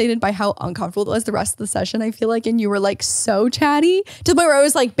overcompensated by how uncomfortable it was the rest of the session, I feel like, and you were like so chatty to the point where I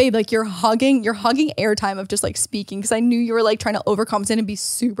was like, babe, like you're hogging airtime of just like speaking because I knew you were like trying to overcompensate and be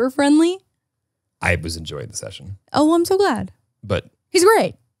super friendly. I was enjoying the session, Oh, I'm so glad. but He's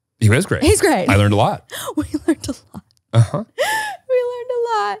great. he was great. He's great. I learned a lot. We learned a lot. Uh-huh. We learned a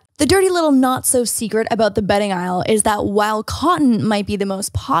lot. The dirty little not so secret about the bedding aisle is that while cotton might be the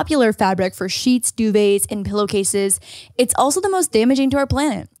most popular fabric for sheets, duvets, and pillowcases, it's also the most damaging to our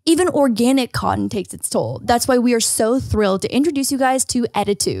planet. Even organic cotton takes its toll. That's why we are so thrilled to introduce you guys to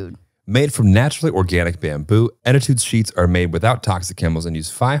Attitude. Made from naturally organic bamboo, Attitude's sheets are made without toxic chemicals and use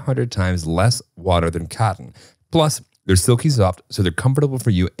 500 times less water than cotton. Plus, they're silky soft, so they're comfortable for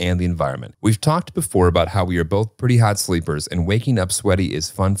you and the environment. We've talked before about how we are both pretty hot sleepers, and waking up sweaty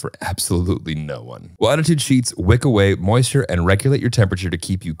is fun for absolutely no one. Well, Attitude sheets wick away moisture and regulate your temperature to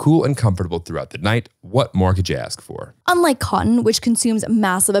keep you cool and comfortable throughout the night. What more could you ask for? Unlike cotton, which consumes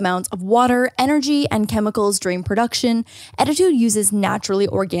massive amounts of water, energy, and chemicals during production, Attitude uses naturally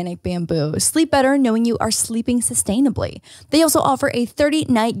organic bamboo. Sleep better knowing you are sleeping sustainably. They also offer a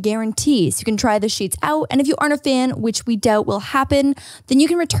 30-night guarantee, so you can try the sheets out, and if you aren't a fan, which which we doubt will happen, then you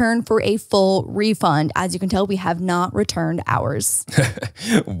can return for a full refund. As you can tell, we have not returned ours.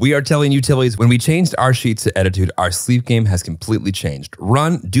 We are telling you, Tillies, when we changed our sheets to Attitude, our sleep game has completely changed.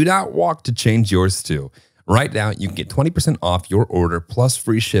 Run, do not walk to change yours too. Right now, you can get 20% off your order plus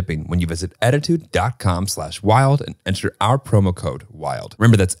free shipping when you visit attitude.com/wild and enter our promo code WILD.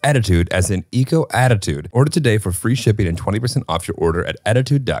 Remember, that's attitude as in eco attitude. Order today for free shipping and 20% off your order at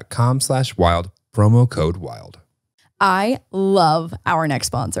attitude.com/wild, promo code WILD. I love our next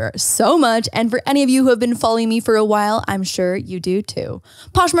sponsor so much. And for any of you who have been following me for a while, I'm sure you do too.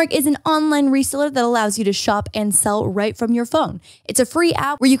 Poshmark is an online reseller that allows you to shop and sell right from your phone. It's a free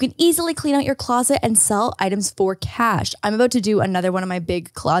app where you can easily clean out your closet and sell items for cash. I'm about to do another one of my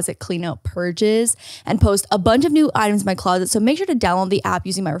big closet clean out purges and post a bunch of new items in my closet. So make sure to download the app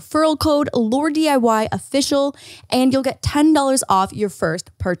using my referral code laurdiyofficial and you'll get $10 off your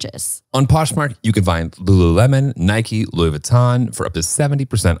first purchase. On Poshmark, you can find Lululemon, Nike, Louis Vuitton for up to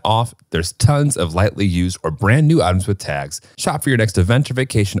 70% off. There's tons of lightly used or brand new items with tags. Shop for your next event or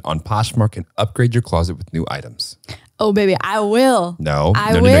vacation on Poshmark and upgrade your closet with new items. Oh, baby, I will. No,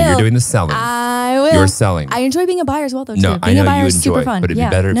 I no, will. you're doing the selling. I will. You're selling. I enjoy being a buyer as well, though. No, too. I Being know a buyer you is enjoy, super fun. but it'd be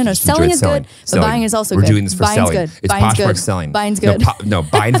better if No, you no, just selling enjoyed is selling. good, but buying is also We're good. doing this for Buying's selling. good. It's Buying's Poshmark good. selling. Buying's good. No,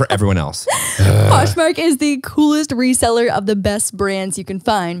 buying for everyone else. Poshmark is the coolest reseller of the best brands you can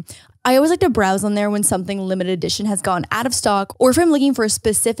find. I always like to browse on there when something limited edition has gone out of stock or if I'm looking for a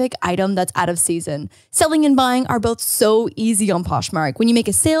specific item that's out of season. Selling and buying are both so easy on Poshmark. When you make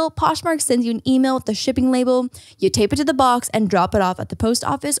a sale, Poshmark sends you an email with the shipping label. You tape it to the box and drop it off at the post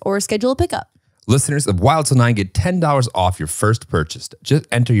office or schedule a pickup. Listeners of Wild Til 9 get $10 off your first purchase. Just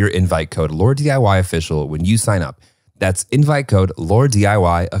enter your invite code laurdiyofficial when you sign up. That's invite code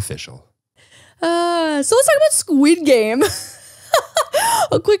laurdiyofficial. So let's talk about Squid Game.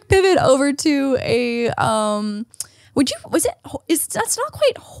 A quick pivot over to a that's not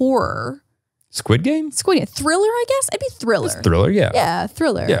quite horror. Squid Game? Squid Game. Thriller, I guess? It'd be thriller. It's thriller, yeah. Yeah,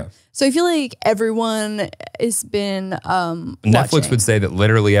 thriller. Yeah. So I feel like everyone has been Netflix watching. would say that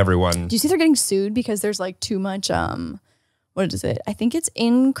literally everyone. Do you see they're getting sued because there's like too much what is it? I think it's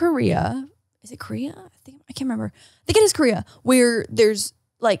in Korea. Is it Korea? I can't remember. I think it is Korea, where there's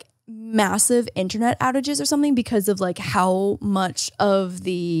like massive internet outages or something because of like how much of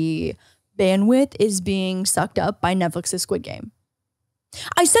the bandwidth is being sucked up by Netflix's Squid Game.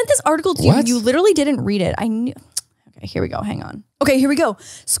 I sent this article to you. What? You literally didn't read it. I knew. Okay, here we go. Hang on. Okay, here we go.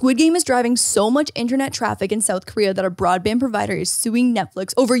 Squid Game is driving so much internet traffic in South Korea that a broadband provider is suing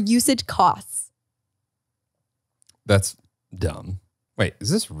Netflix over usage costs. That's dumb. Wait, is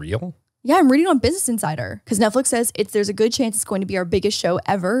this real? Yeah, I'm reading on Business Insider because Netflix says there's a good chance it's going to be our biggest show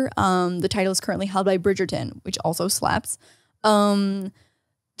ever. The title is currently held by Bridgerton, which also slaps. The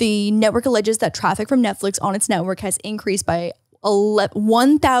network alleges that traffic from Netflix on its network has increased by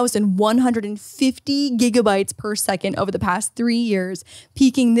 1,150 gigabytes per second over the past 3 years,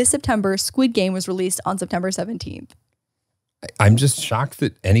 peaking this September. Squid Game was released on September 17th. I'm just shocked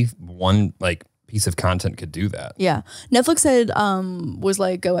that any one piece of content could do that. Yeah. Netflix said, was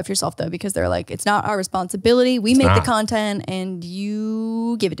like, go F yourself though, because they're like, it's not our responsibility. We make the content and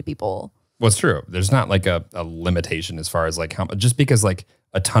you give it to people. Well, it's true. There's not like a limitation as far as like how, just because like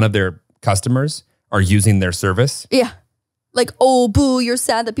a ton of their customers are using their service. Yeah. Like, oh, boo, you're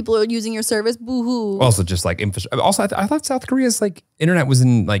sad that people are using your service. Boo hoo. Also, just like infrastructure. Also, I thought South Korea's like internet was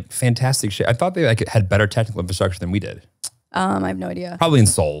in like fantastic shape. I thought they like had better technical infrastructure than we did. I have no idea. Probably in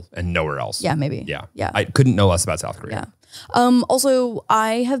Seoul and nowhere else. Yeah, maybe. Yeah. Yeah. I couldn't know less about South Korea. Yeah. Also,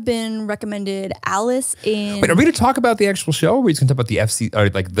 I have been recommended Alice in. Wait, are we going to talk about the actual show, or are we just going to talk about the FC or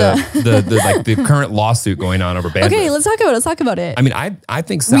like the current lawsuit going on over bandwidth? Okay, let's talk about it. I mean, I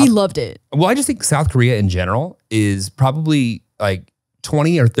think we loved it. Well, I just think South Korea in general is probably like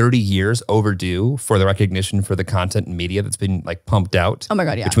 20 or 30 years overdue for the recognition for the content and media that's been like pumped out. Oh my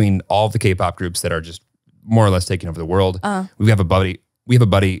God, yeah. Between all of the K-pop groups that are just more or less taking over the world. We have a buddy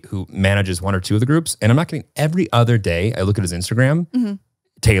who manages one or two of the groups, and I'm not kidding. Every other day, I look at his Instagram.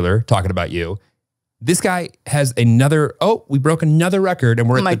 Taylor, talking about you. This guy has we broke another record, and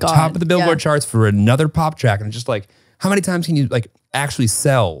we're at the top of the Billboard charts for another pop track. And it's just like, how many times can you like actually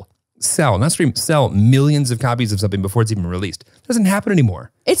sell, not stream, sell millions of copies of something before it's even released? It doesn't happen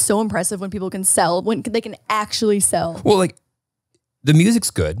anymore. It's so impressive when people can sell, when they can actually sell. Well, like the music's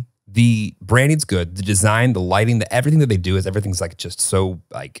good. The branding's good. The design, the lighting, everything that they do everything's like just so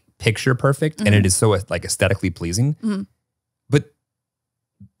like picture perfect, and it is so like aesthetically pleasing. But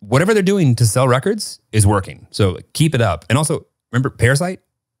whatever they're doing to sell records is working. So keep it up. And also remember Parasite?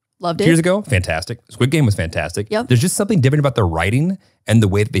 Loved it. Years ago, fantastic. Squid Game was fantastic. Yep. There's just something different about the writing and the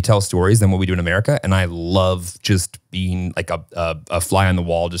way that they tell stories than what we do in America. And I love just being like a fly on the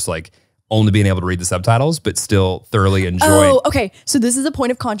wall, just like only being able to read the subtitles, but still thoroughly enjoy. Oh, okay. So this is a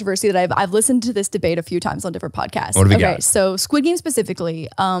point of controversy that I've listened to this debate a few times on different podcasts. What do we okay, got? so Squid Game specifically,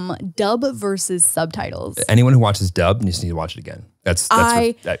 dub versus subtitles. Anyone who watches dub needs to watch it again. That's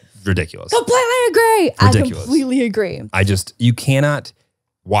ridiculous. Completely agree. Ridiculous. I completely agree. You cannot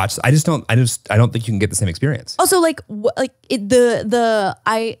watch. I don't think you can get the same experience. Also, like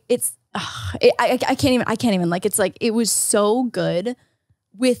I can't even like, it's like, it was so good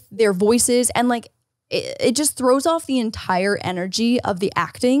with their voices, and like it just throws off the entire energy of the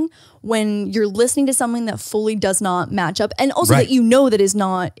acting when you're listening to something that fully does not match up, and also Right. that is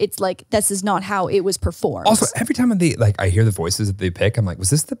not, it's like, this is not how it was performed. Also, every time I hear the voices that they pick, I'm like, was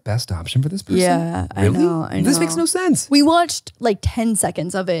this the best option for this person? Yeah, Really? I know. This makes no sense. We watched like 10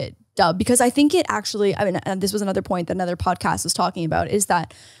 seconds of it dubbed because I think it actually, and this was another point that another podcast was talking about, is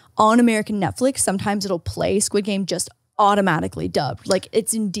that on American Netflix, sometimes it'll play Squid Game just automatically dubbed. Like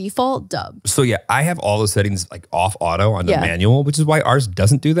it's in default dub. So yeah, I have all the settings like off auto on the Yeah. manual, which is why ours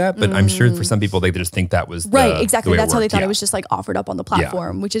doesn't do that. But I'm sure for some people, they just think that was Right, exactly. the way That's how they worked. thought Yeah. it was just like offered up on the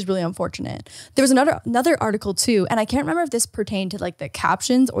platform, which is really unfortunate. There was another article too, and I can't remember if this pertained to like the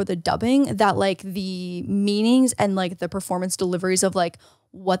captions or the dubbing, that like the meanings and like the performance deliveries of like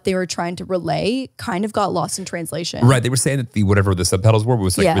what they were trying to relay kind of got lost in translation. Right. They were saying that whatever the subtitles were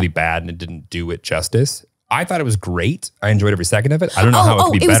was like Yeah. really bad and it didn't do it justice. I thought it was great. I enjoyed every second of it. I don't know how it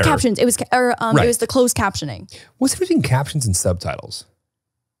could be it was better. captions. It was Right. it was the closed captioning. What's the difference between captions and subtitles?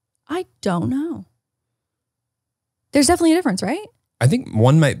 I don't know. There's definitely a difference, right? I think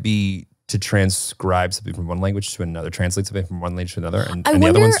one might be to transcribe something from one language to another, translate something from one language to another, and the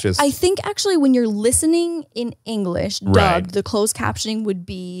other one's just. I think actually when you're listening in English dubbed, Right. the closed captioning would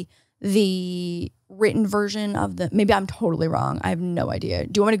be the written version of the, maybe I'm totally wrong. I have no idea.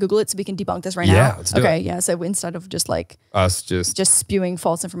 Do you want me to Google it so we can debunk this right now? Yeah, let's do okay, it. yeah. So instead of just like us just spewing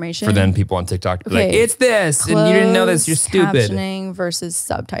false information. for then people on TikTok to be like, Okay. it's this, and you didn't know this, you're Closed stupid. Captioning versus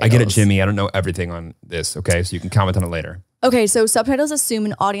subtitles. I get it, Jimmy. I don't know everything on this, okay? So you can comment on it later. Okay, so subtitles assume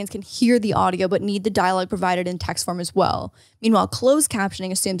an audience can hear the audio but need the dialogue provided in text form as well. Meanwhile, closed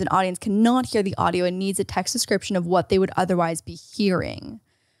captioning assumes an audience cannot hear the audio and needs a text description of what they would otherwise be hearing.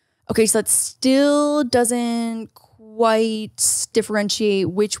 Okay, so that still doesn't quite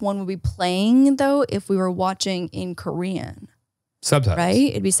differentiate which one would be playing though if we were watching in Korean, Subtitles. right?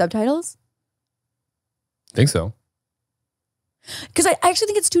 It'd be subtitles? Think so. Because I actually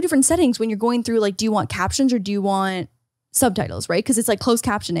think it's two different settings when you're going through like, do you want captions or do you want subtitles, right? Because it's like closed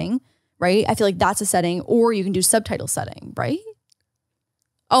captioning, right? I feel like that's a setting, or you can do subtitle setting, right?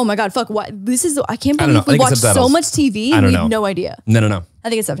 Oh my God, fuck, what? This is, I can't I don't believe know. I we think watch it's so subtitles. much TV I and don't we know. have no idea. No. I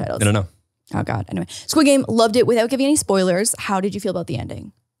think it's subtitles. No. Oh God, anyway. Squid Game, loved it. Without giving any spoilers, how did you feel about the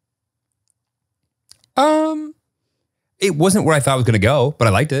ending? It wasn't where I thought it was going to go, but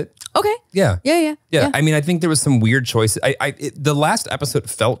I liked it. Okay. Yeah. Yeah. I mean, I think there was some weird choices. The last episode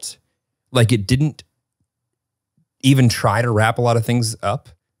felt like it didn't even try to wrap a lot of things up.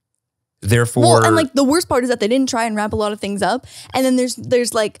 Therefore, Well, and like the worst part is that they didn't try and wrap a lot of things up. And then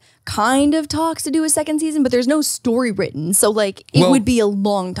there's like kind of talks to do a second season, but there's no story written. So like it would be a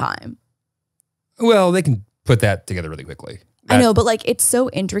long time. well, they can put that together really quickly. I know, but like it's so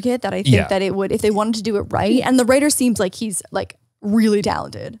intricate that I think that it would, if they wanted to do it right. And the writer seems like he's like really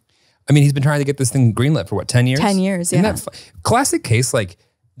talented. I mean, he's been trying to get this thing greenlit for what, 10 years? 10 years, Isn't yeah. that classic case, like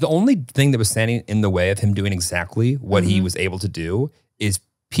the only thing that was standing in the way of him doing exactly what he was able to do is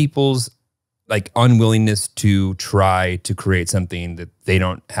people's like unwillingness to try to create something that they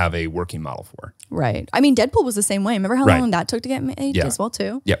don't have a working model for. Right. I mean, Deadpool was the same way. Remember how Right. long that took to get made as well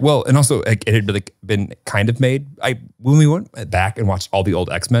too? Yeah, well, and also like, it had like been kind of made. When we went back and watched all the old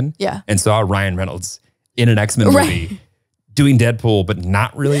X-Men, Yeah. and saw Ryan Reynolds in an X-Men Right. movie doing Deadpool, but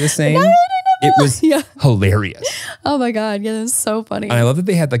not really the same. It was hilarious. Oh my God. Yeah, that's so funny. And I love that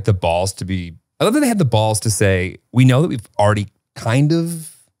they had like the balls to be. I love that they had the balls to say, we know that we've already kind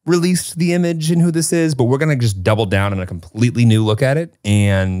of released the image and who this is, but we're gonna just double down on a completely new look at it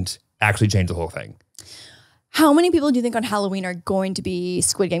and actually change the whole thing. How many people do you think on Halloween are going to be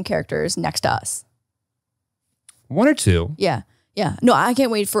Squid Game characters next to us? One or two. Yeah. Yeah. No, I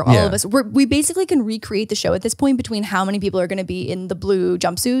can't wait for all Yeah. of us. We basically can recreate the show at this point between how many people are going to be in the blue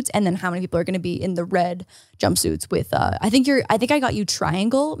jumpsuits and then how many people are going to be in the red jumpsuits with, I think I got you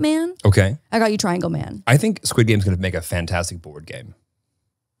Triangle Man. Okay. I got you Triangle Man. I think Squid Game's gonna make a fantastic board game.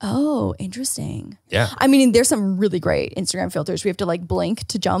 Oh, interesting. Yeah. I mean, there's some really great Instagram filters. We have to like blink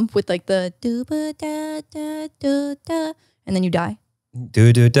to jump with like the do ba da da da da, and then you die.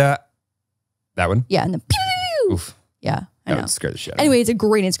 Do do da. That one. Yeah, and then pew, pew, pew. Oof. Yeah, I That know. would scare the shit out of me. Anyway, it's a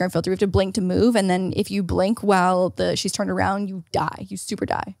great Instagram filter. You have to blink to move, and then if you blink while she's turned around, you die. You super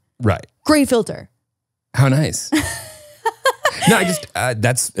die. Right. Great filter. How nice. No, I just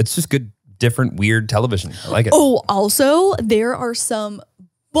it's just good, different, weird television. I like it. Oh, also there are some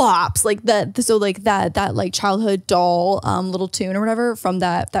bops like that. So like that like childhood doll little tune or whatever from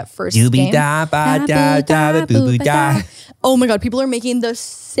that first game. Oh my god, people are making the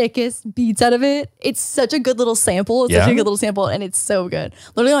sickest beats out of it. It's such a good little sample. It's such a good little sample, and it's so good.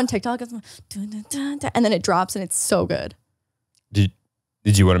 Literally on TikTok, it's and then it drops, and it's so good.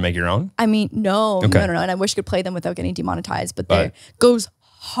 Did you want to make your own? I mean, no. And I wish I could play them without getting demonetized, but it goes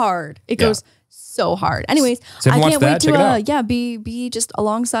hard. It goes so hard. Anyways, so I can't wait to be just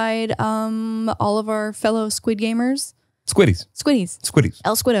alongside all of our fellow Squid gamers. Squiddies.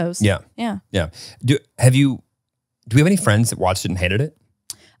 El Squiddos. Yeah. Do we have any friends that watched it and hated it?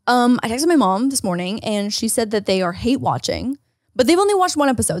 I texted my mom this morning, and she said that they are hate watching, but they've only watched one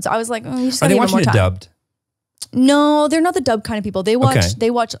episode. So I was like, you just gotta give them more time. Are they watching it dubbed? No, they're not the dub kind of people. They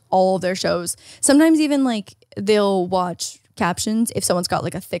watch all of their shows. Sometimes even like they'll watch captions if someone's got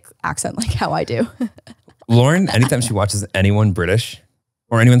like a thick accent like how I do. Lauren, anytime she watches anyone British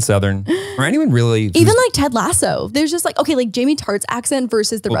or anyone Southern or anyone really... Even like Ted Lasso. There's just like, okay, like Jamie Tartt's accent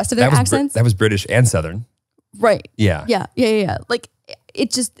versus the rest of their accents. That was British and Southern. Right. Yeah. Like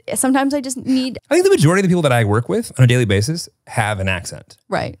it just, sometimes I just need... I think the majority of the people that I work with on a daily basis have an accent.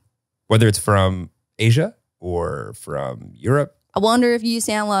 Right. Whether it's from Asia or from Europe. I wonder if you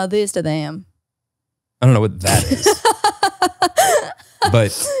sound like this to them. I don't know what that is. But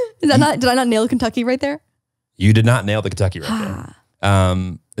is that did I not nail Kentucky right there? You did not nail the Kentucky right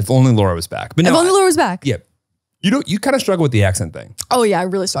there. If only Laura was back. But no, if only Laura was back. Yeah. You kind of struggle with the accent thing. Oh yeah, I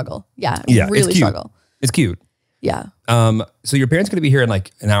really struggle. Yeah, really struggle. It's cute. Yeah. So your parents going to be here in like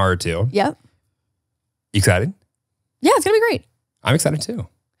an hour or two. Yep. You excited? Yeah, it's gonna be great. I'm excited too.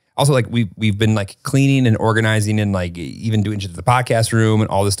 Also, like we've been like cleaning and organizing and like even doing shit at the podcast room and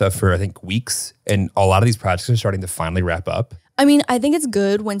all this stuff for I think weeks. And a lot of these projects are starting to finally wrap up. I mean, I think it's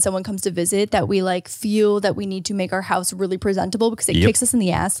good when someone comes to visit that we like feel that we need to make our house really presentable because it kicks us in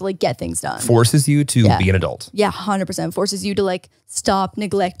the ass to like get things done. Forces you to be an adult. Yeah, 100%. Forces you to like stop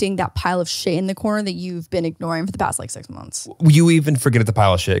neglecting that pile of shit in the corner that you've been ignoring for the past like 6 months. You even forget the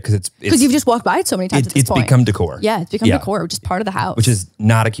pile of shit because because you've just walked by it so many times at this point. It's become decor. Yeah, it's become decor, which is part of the house. Which is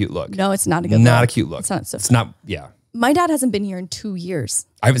not a cute look. No, it's not a good look. Not a cute look. It's not. Yeah. My dad hasn't been here in 2 years.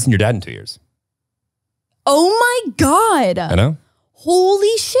 I haven't seen your dad in 2 years. Oh my God. I know.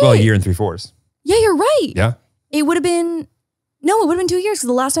 Holy shit. Well, a year and 3/4. Yeah, you're right. Yeah. It would have been, no, it would have been 2 years because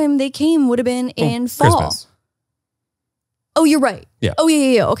the last time they came would have been in fall. Christmas. Oh, you're right. Yeah. Oh,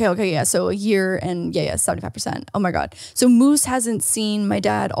 yeah. Okay, yeah. So a year and 75%. Oh my God. So Moose hasn't seen my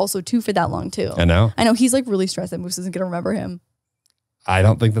dad also too for that long too. I know. He's like really stressed that Moose isn't going to remember him. I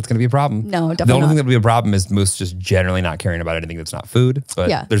don't think that's going to be a problem. No, definitely The only not. thing that would be a problem is Moose just generally not caring about anything that's not food.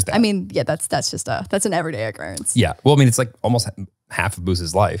 But there's that. I mean, yeah, that's just that's an everyday occurrence. Yeah. Well, I mean, it's like almost half of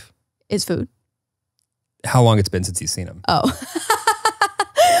Moose's life. Is food. How long it's been since he's seen him. Oh.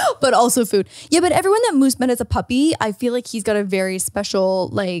 But also food. Yeah, but everyone that Moose met as a puppy, I feel like he's got a very special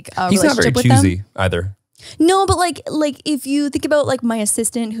like he's not very relationship with choosy them. either. No, but like if you think about like my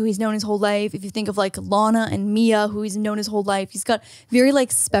assistant who he's known his whole life, if you think of like Lana and Mia who he's known his whole life, he's got very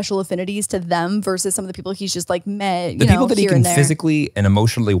like special affinities to them versus some of the people he's just like met, The people that he can physically and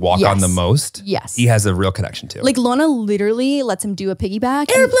emotionally walk on the most, he has a real connection to. Like Lana literally lets him do a piggyback.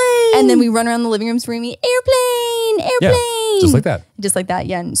 Airplane! And then we run around the living room screaming, airplane, airplane. Yeah, just like that. Just like that,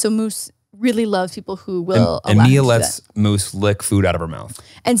 yeah. And so Moose really loves people who will and allow Mia him to lets do Moose lick food out of her mouth.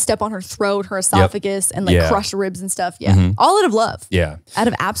 and step on her throat, her esophagus, and like crush ribs and stuff. Yeah. Mm-hmm. All out of love. Yeah. Out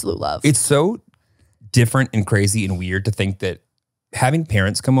of absolute love. It's so different and crazy and weird to think that having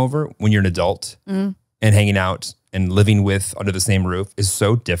parents come over when you're an adult and hanging out and living with under the same roof is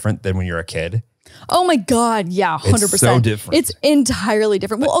so different than when you're a kid. Oh my God. Yeah. 100%. It's so different. It's entirely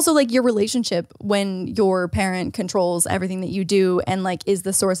different. Well, also like your relationship when your parent controls everything that you do and like is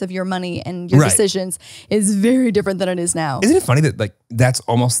the source of your money and your decisions is very different than it is now. Isn't it funny that like that's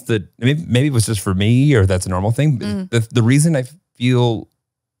almost maybe it was just for me or that's a normal thing. The reason I feel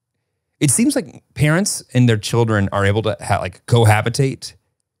it seems like parents and their children are able to like cohabitate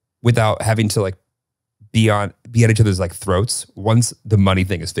without having to like be be at each other's like throats once the money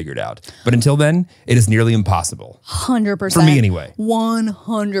thing is figured out. But until then, it is nearly impossible. 100%. For me anyway.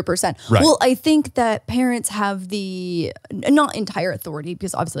 100%. Right. Well, I think that parents have the, not entire authority,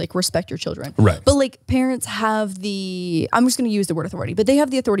 because obviously like respect your children. Right. But like parents have the, I'm just going to use the word authority, but they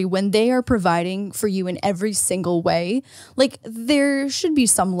have the authority when they are providing for you in every single way. Like there should be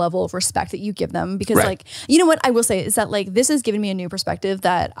some level of respect that you give them, because Right. like, you know what I will say is that like, this has given me a new perspective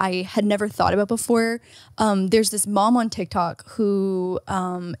that I had never thought about before. There's this mom on TikTok who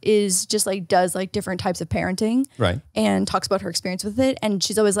is just like does like different types of parenting, Right. and talks about her experience with it. And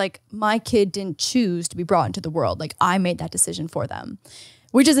she's always like, my kid didn't choose to be brought into the world. Like I made that decision for them,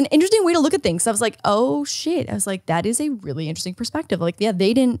 which is an interesting way to look at things. So I was like, oh shit. I was like, that is a really interesting perspective. Like, yeah,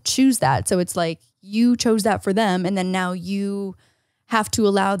 they didn't choose that. So it's like you chose that for them. And then now you have to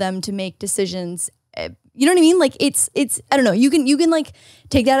allow them to make decisions. You know what I mean? Like it's, I don't know. You can like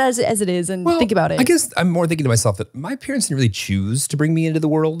take that as it is and think about it. I guess I'm more thinking to myself that my parents didn't really choose to bring me into the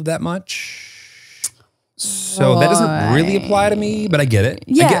world that much. So that doesn't really apply to me, but I get it.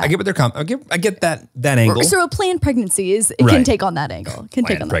 Yeah. I get what they're coming. I get that angle. So a planned pregnancy can Right. take on that angle. Can take on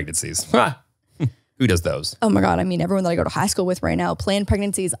Planned that. pregnancies. Who does those? Oh my God. I mean, everyone that I go to high school with right now, planned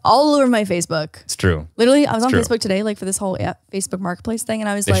pregnancies all over my Facebook. It's true. Literally, I was on true. Facebook today, like for this whole Facebook Marketplace thing. And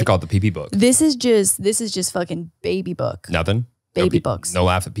I was They like, should call it the PP book. this is just fucking baby book. Nothing. Baby No books. No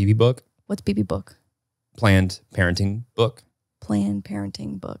laugh at PP book. What's baby book? Planned parenting book. Planned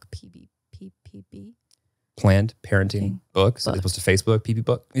parenting book. PB. Planned parenting book. So Book. it's supposed to Facebook, PP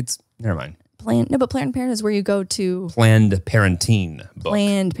book. Never mind. But Planned Parenthood is where you go to Planned parenting book.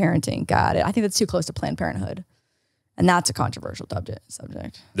 Planned Parenting. Got it. I think that's too close to Planned Parenthood. And that's a controversial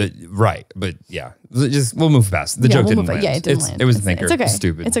subject. Right. But yeah, we'll move past. The Yeah, joke we'll didn't move land. Yeah, it didn't land. It was a It's thinker. okay.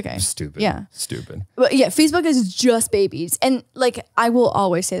 Stupid. It's okay. Stupid. Yeah. Stupid. But yeah, Facebook is just babies. And like, I will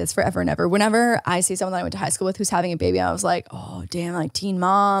always say this forever and ever. Whenever I see someone that I went to high school with who's having a baby, I was like, oh, damn, like teen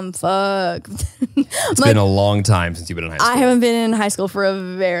mom, fuck. It's been a long time since you've been in high school. I haven't been in high school for a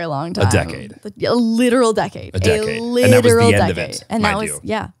very long time. A decade. A literal decade. A decade. A And that was the literal end of decade. it, And that mind was, you.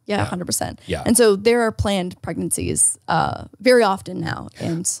 yeah, 100%. Yeah. And so there are planned pregnancies very often now.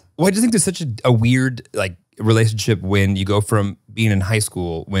 And Well, I just think there's such a weird like relationship when you go from being in high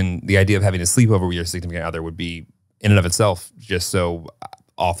school, when the idea of having a sleepover with your significant other would be in and of itself just so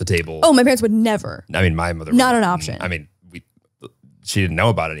off the table. oh, my parents would never. I mean, my mother Not an option. I mean, she didn't know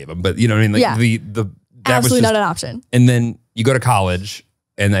about any of them, but you know what I mean? Like Yeah. that Absolutely was just, not an option. And then you go to college,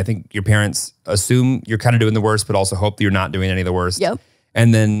 and I think your parents assume you're kind of doing the worst, but also hope that you're not doing any of the worst. Yep.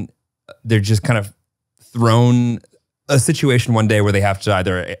 And then they're just kind of thrown a situation one day where they have to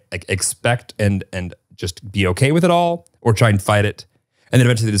either like expect and just be okay with it all, or try and fight it, and then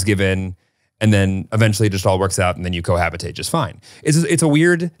eventually they just give in, and then eventually it just all works out, and then you cohabitate just fine. It's a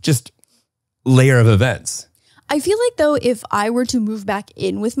weird just layer of events. I feel like though, if I were to move back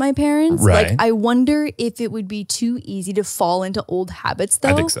in with my parents, Right. like I wonder if it would be too easy to fall into old habits though.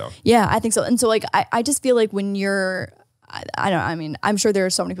 I think so. Yeah, I think so. And so like, I just feel like when you're, I mean, I'm sure there are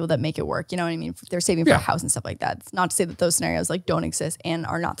so many people that make it work. You know what I mean? They're saving for a house and stuff like that. It's not to say that those scenarios like don't exist and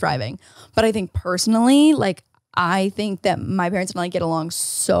are not thriving. But I think personally, like, I think that my parents and I get along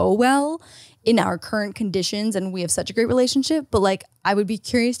so well in our current conditions, and we have such a great relationship. But like, I would be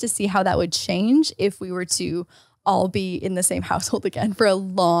curious to see how that would change if we were to all be in the same household again for a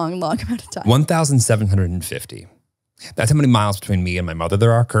long, long amount of time. 1,750. That's how many miles between me and my mother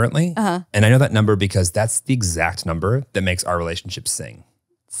there are currently. And I know that number because that's the exact number that makes our relationship sing.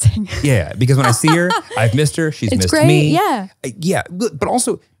 Yeah, because when I see her, I've missed her. She's missed great, me. yeah. Yeah, but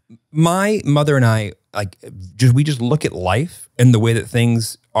also my mother and I, like, we just look at life and the way that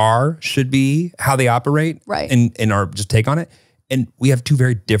things are, should be, how they operate, Right. and our just take on it. And we have two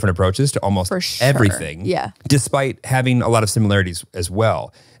very different approaches to almost For sure. everything. Yeah. Despite having a lot of similarities as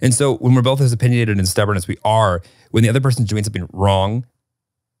well. And so when we're both as opinionated and stubborn as we are, when the other person's doing something wrong,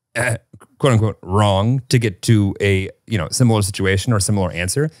 quote unquote wrong, to get to a similar situation or similar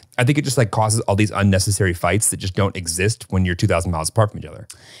answer, I think it just like causes all these unnecessary fights that just don't exist when you're 2,000 miles apart from each other.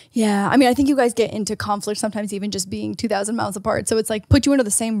 Yeah. I mean, I think you guys get into conflict sometimes even just being 2,000 miles apart. So it's like put you under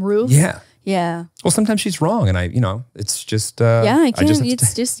the same roof. Yeah. Yeah. Well, sometimes she's wrong, and it's just Yeah, I can't. have to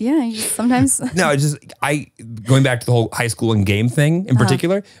It's just, yeah, you just sometimes. No, it's just going back to the whole high school and game thing in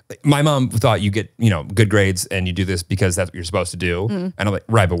particular. My mom thought you get good grades and you do this because that's what you're supposed to do, and I'm like,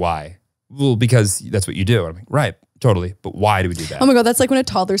 right, but why? Well, because that's what you do. And I'm like, right, totally, but why do we do that? Oh my God, that's like when a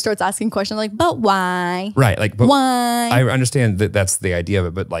toddler starts asking questions like, but why? Right, like, but Why? I understand that that's the idea of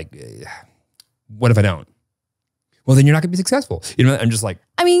it, but like, what if I don't? Well, then you're not gonna be successful. You know, I'm just like,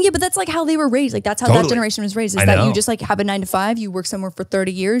 I mean, yeah, but that's like how they were raised. Like that's how Totally. that generation was raised. Is I that know. you just like have a 9 to 5, you work somewhere for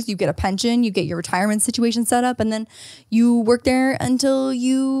 30 years, you get a pension, you get your retirement situation set up, and then you work there until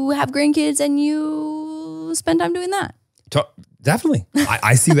you have grandkids and you spend time doing that. definitely.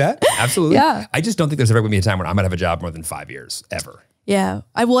 I see that. Absolutely. Yeah. I just don't think there's ever gonna be a time when I'm gonna have a job more than 5 years ever. Yeah.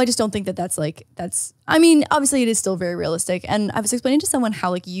 I just don't think that that's I mean, obviously it is still very realistic. And I was explaining to someone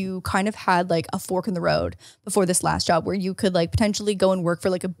how like you kind of had like a fork in the road before this last job where you could like potentially go and work for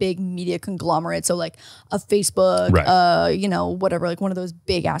like a big media conglomerate. So like a Facebook, Right. you know, whatever, like one of those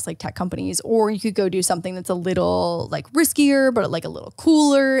big ass like tech companies, or you could go do something that's a little like riskier, but like a little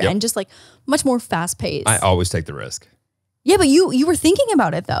cooler and just like much more fast paced. I always take the risk. Yeah. But you were thinking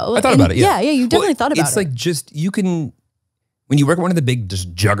about it though. I thought about it. Yeah. Yeah. You definitely thought about It's it. like just, you can, when you work at one of the big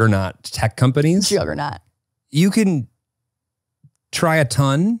just juggernaut tech companies, Juggernaut. you can try a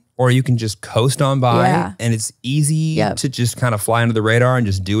ton or you can just coast on by Yeah. and it's easy to just kind of fly under the radar and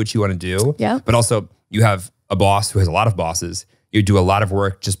just do what you want to do. Yeah. But also you have a boss who has a lot of bosses. You do a lot of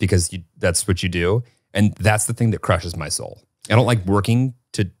work just because that's what you do. And that's the thing that crushes my soul. I don't like working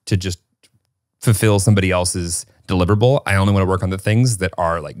to just fulfill somebody else's deliverable. I only want to work on the things that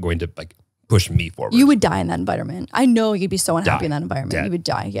are like going to like push me forward. You would die in that environment. I know you'd be so unhappy Die. in that environment. Dead. You would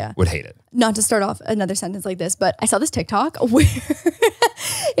die, yeah. would hate it. Not to start off another sentence like this, but I saw this TikTok where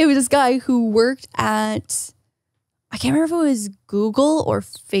it was this guy who worked at, I can't remember if it was Google or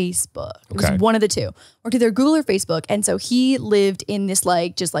Facebook. It was Okay. one of the two. Worked either Google or Facebook. And so he lived in this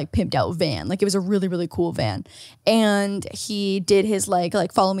like, just like pimped out van. Like it was a really, really cool van. And he did his like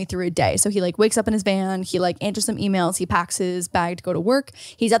follow me through a day. So he like wakes up in his van. He like answers some emails. He packs his bag to go to work.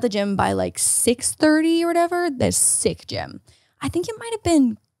 He's at the gym by like 6:30 or whatever. That's sick gym. I think it might have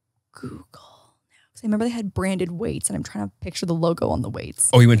been Google. I remember they had branded weights and I'm trying to picture the logo on the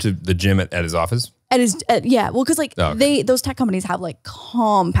weights. Oh, he went to the gym at his office? Yeah, well, because like Oh, okay. those tech companies have like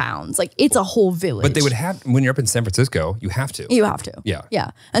compounds, like it's a whole village. But they would have, when you're up in San Francisco, you have to. You have to. Yeah.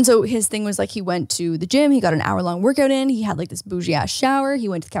 Yeah. And so his thing was like he went to the gym, he got an hour-long workout in, he had like this bougie ass shower, he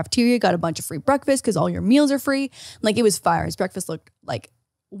went to the cafeteria, got a bunch of free breakfast because all your meals are free. Like it was fire. His breakfast looked like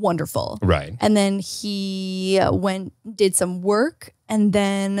wonderful. Right. And then he did some work, and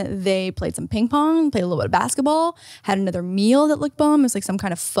then they played some ping pong, played a little bit of basketball, had another meal that looked bomb. It was like some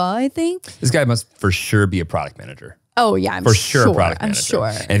kind of pho, I think. This guy must for sure be a product manager. Oh yeah, I'm For sure a product I'm manager. sure.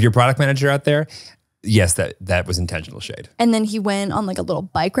 And if you're a product manager out there, yes, that was intentional shade. And then he went on like a little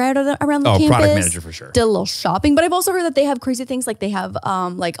bike ride around the Oh, campus. product manager for sure. Did a little shopping. But I've also heard that they have crazy things like they have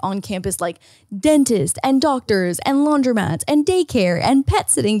like on campus like dentists and doctors and laundromats and daycare and pet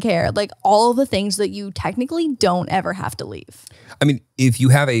sitting care. Like all the things that you technically don't ever have to leave. I mean, if you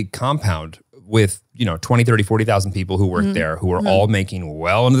have a compound with, 20, 30, 40,000 people who work there, who are all making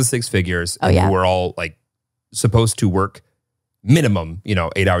well into the six figures, and yeah. who are all like supposed to work minimum,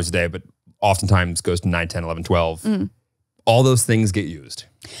 8 hours a day, but oftentimes goes to 9, 10, 11, 12. All those things get used.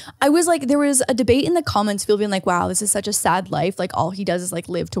 I was like, there was a debate in the comments, people being like, wow, this is such a sad life. Like all he does is like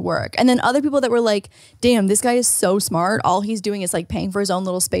live to work. And then other people that were like, damn, this guy is so smart. All he's doing is like paying for his own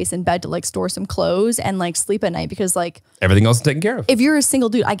little space in bed to like store some clothes and like sleep at night because like Everything else is taken care of. if you're a single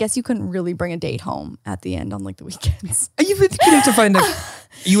dude, I guess you couldn't really bring a date home at the end on like the weekends. You'd have to find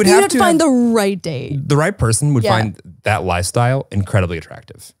you would You'd have have to find the right date. the right person would Yeah. find that lifestyle incredibly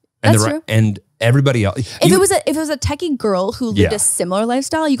attractive. And That's the true. And everybody else. If it was a techie girl who lived Yeah. a similar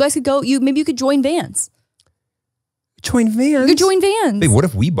lifestyle, you guys could go. Maybe you could join Vans. Join Vans. You could join Vans. Hey, what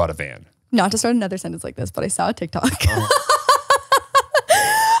if we bought a van? Not to start another sentence like this, but I saw a TikTok. Oh.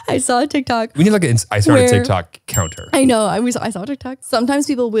 I saw a TikTok. We need like I started a Where- TikTok counter. I know. I saw a TikTok. Sometimes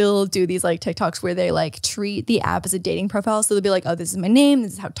people will do these like TikToks where they like treat the app as a dating profile. So they'll be like, oh, this is my name.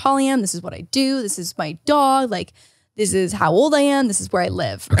 This is how tall I am. This is what I do. This is my dog. Like, this is how old I am. This is where I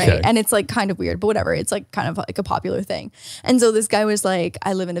live. Right. Okay. And it's like kind of weird, but whatever. It's like kind of like a popular thing. And so this guy was like,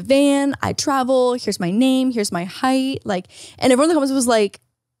 I live in a van. I travel. Here's my name. Here's my height. Like, and everyone in the comments was like,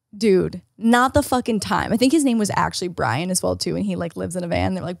 dude, not the fucking time. I think his name was actually Brian as well too. And he like lives in a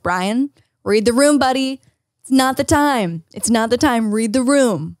van. They're like, Brian, read the room, buddy. It's not the time. It's not the time. Read the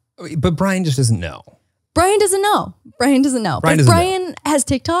room. But Brian just doesn't know. Brian doesn't know. Brian But doesn't if Brian has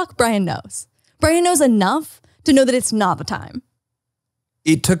TikTok, Brian knows. Brian knows enough to know that it's not the time.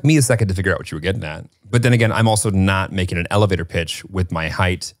 It took me a second to figure out what you were getting at. But then again, I'm also not making an elevator pitch with my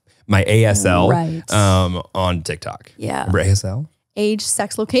height, my ASL, Right. on TikTok. Yeah. Remember ASL? Age,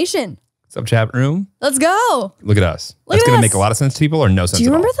 sex, location. What's up, chat room? Let's go. Look at us. Look That's at going to us. make a lot of sense to people or no sense Do you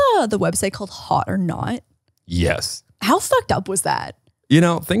at all? remember the website called Hot or Not? Yes. How fucked up was that? You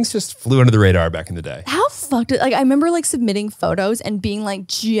know, things just flew under the radar back in the day. How fucked it? Like, I remember like submitting photos and being like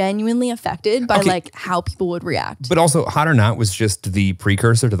genuinely affected by like how people would react. But also, Hot or Not was just the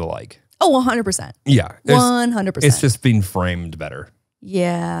precursor to the like. Oh, 100%. Yeah. 100%. It's just being framed better.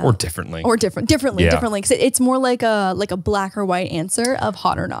 Yeah. Or differently. Differently. Because it's more like a black or white answer of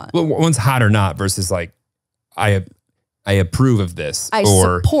hot or not. Well, one's Hot or Not versus like, I approve of this. I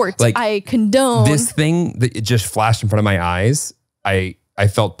or support. Like, I condone. This thing that it just flashed in front of my eyes, I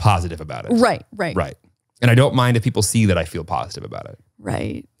felt positive about it. Right. And I don't mind if people see that I feel positive about it.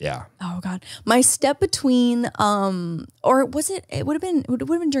 Right. Yeah. Oh God. My step between, or was it, it would have been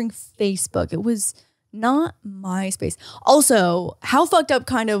during Facebook. It was not MySpace. Also, how fucked up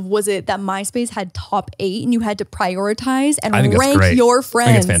kind of was it that MySpace had top 8 and you had to prioritize and rank your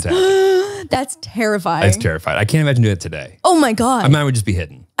friends? I think it's fantastic. That's terrifying. That's terrifying. I can't imagine doing it today. Oh my God. Mine would just be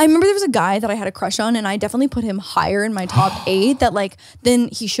hidden. I remember there was a guy that I had a crush on and I definitely put him higher in my top 8 that like, then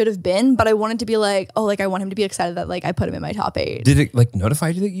he should have been, but I wanted to be like, oh, like I want him to be excited that like I put him in my top 8. Did it like notify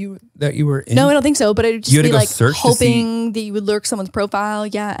you that you were in? No, I don't think so, but I'd just be like search hoping that you would lurk someone's profile.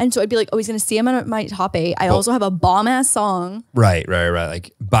 Yeah. And so I'd be like, oh, he's going to see him in my top 8. I also have a bomb ass song. Right.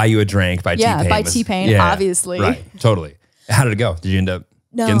 Like Buy You a Drink by T-Pain. Yeah, by T-Pain, obviously. Right. Totally. How did it go? Did you end up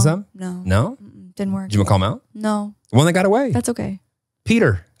getting some? No. No? Didn't work. Did you want to call him out? No. The one that got away. That's okay.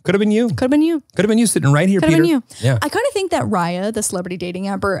 Peter. Could have been you. Could have been you. Could have been you sitting right here, Could have Peter. been you. Yeah. I kind of think that Raya, the celebrity dating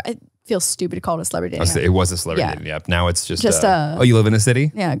app, or I feel stupid to call it a celebrity dating app. It was a celebrity dating app. Now it's just oh, you live in a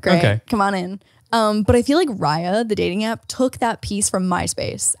city? Yeah, great. Okay. Come on in. But I feel like Raya, the dating app, took that piece from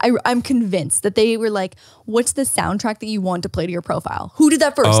MySpace. I'm convinced that they were like, what's the soundtrack that you want to play to your profile? Who did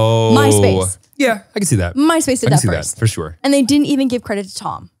that first? Oh. MySpace. Yeah, I can see that. MySpace did that first. For sure. And they didn't even give credit to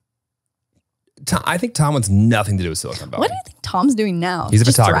Tom. I think Tom wants nothing to do with Silicon Valley. What do you think Tom's doing now? He's a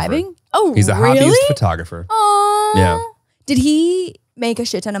just photographer. Driving? Oh, He's a really? hobbyist photographer. Oh. Yeah. Did he make a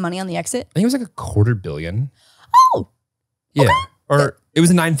shit ton of money on the exit? I think it was like $250 million. Oh. Yeah. Okay. Or it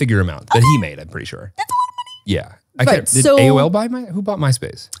was a 9-figure amount that he made, I'm pretty sure. That's a lot of money. Yeah. Did so, AOL buy who bought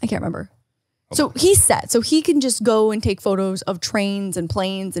MySpace? I can't remember. So he's set. So he can just go and take photos of trains and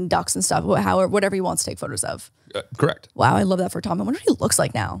planes and ducks and stuff, whatever he wants to take photos of. Correct. Wow, I love that for Tom. I wonder what he looks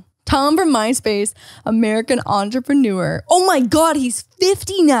like now. Tom from MySpace, American entrepreneur. Oh my God, he's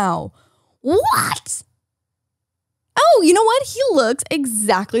 50 now. What? Oh, you know what? He looks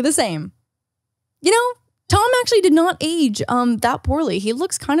exactly the same. You know, Tom actually did not age that poorly. He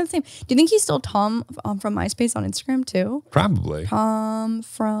looks kind of the same. Do you think he's still Tom from MySpace on Instagram too? Probably. Tom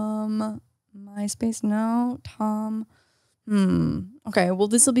from MySpace? No. Tom. Okay, well,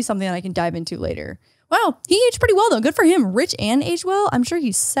 this will be something that I can dive into later. Wow, he aged pretty well though. Good for him. Rich and aged well. I'm sure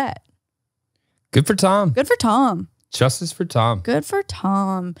he's set. Good for Tom. Good for Tom. Justice for Tom. Good for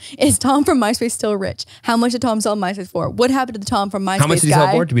Tom. Is Tom from MySpace still rich? How much did Tom sell MySpace for? What happened to the Tom from MySpace guy? How much did he sell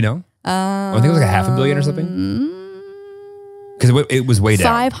for? Do we know? I think it was like $500 million or something. Because it was way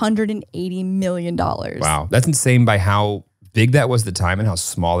down. $580 million. Wow. That's insane by how big that was at the time and how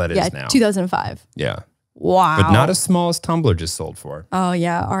small that is now. 2005. Yeah. Wow. But not as small as Tumblr just sold for. Oh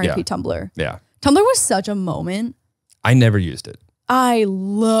yeah. R.I.P. Tumblr. Yeah. Tumblr was such a moment. I never used it. I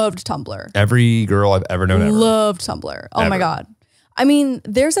loved Tumblr. Every girl I've ever known ever. Loved Tumblr. Oh my God. I mean,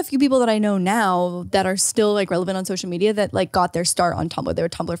 there's a few people that I know now that are still like relevant on social media that like got their start on Tumblr. They were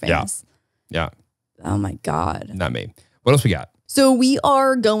Tumblr famous. Yeah. Oh my God. Not me. What else we got? So we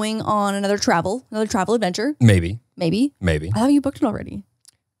are going on another travel adventure. Maybe. I thought you booked it already.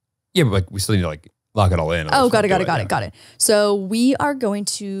 Yeah, but like we still need to like lock it all in. Oh, got it. So we are going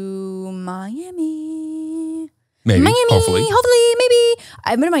to Miami. Maybe. Hopefully, maybe.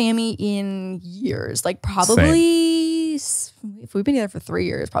 I haven't been to Miami in years. Like probably, if we've been together for 3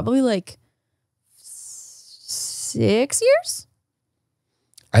 years, probably like 6 years.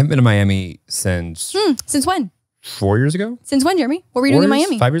 I haven't been to Miami since. Since when? 4 years ago. Since when, Jeremy? What were you doing in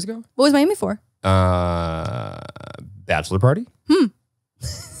Miami? 5 years ago. What was Miami for? Bachelor party.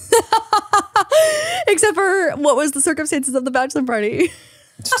 Except for what was the circumstances of the bachelor party?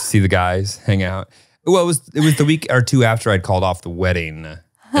 Just to see the guys, hang out. Well, it was the week or two after I'd called off the wedding and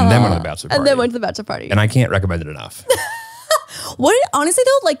then went to the bachelor party. And then went to the bachelor party. And I can't recommend it enough. Honestly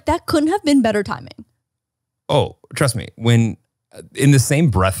though, like that couldn't have been better timing. Oh, trust me. When in the same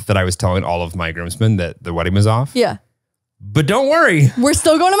breath that I was telling all of my groomsmen that the wedding was off. Yeah. But don't worry. We're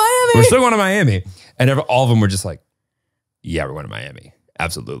still going to Miami. We're still going to Miami. And all of them were just like, yeah, we're going to Miami.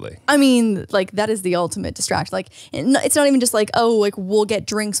 Absolutely. I mean, like that is the ultimate distraction. Like it's not even just like, oh, like we'll get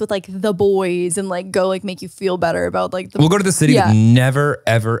drinks with like the boys and like go like make you feel better about like we'll go to the city that never,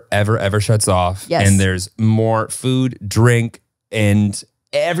 ever, ever, ever shuts off. Yes. And there's more food, drink, and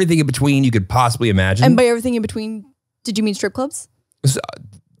everything in between you could possibly imagine. And by everything in between, did you mean strip clubs?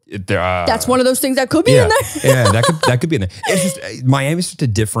 That's one of those things that could be in there. Yeah, that could be in there. It's just Miami's just a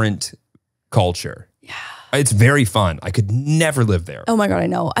different culture. Yeah. It's very fun. I could never live there. Oh my God, I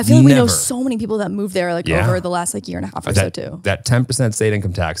know. I feel like we know so many people that moved there like over the last like year and a half or so too. That 10% state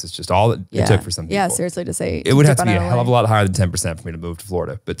income tax is just all it took for some people. Yeah, seriously to say. It would have to be a hell of a lot higher than 10% for me to move to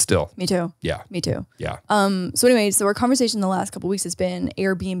Florida, but still. Me too. Yeah. Me too. Yeah. So anyway, so our conversation the last couple of weeks has been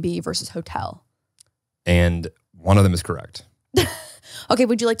Airbnb versus hotel. And one of them is correct. Okay,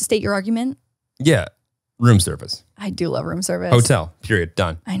 would you like to state your argument? Yeah. Room service. I do love room service. Hotel, period,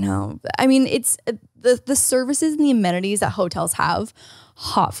 done. I know. I mean, it's the services and the amenities that hotels have,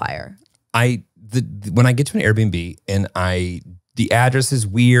 hot fire. When I get to an Airbnb and the address is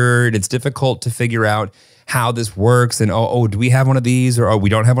weird, it's difficult to figure out how this works and do we have one of these or we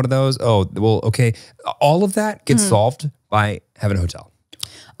don't have one of those? Oh, well, okay. All of that gets solved by having a hotel.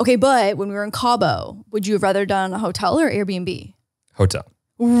 Okay, but when we were in Cabo, would you have rather done a hotel or Airbnb? Hotel.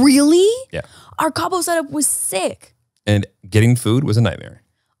 Really? Yeah. Our Cabo setup was sick. And getting food was a nightmare.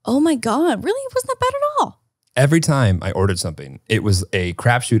 Oh my God. Really? It wasn't that bad at all. Every time I ordered something, it was a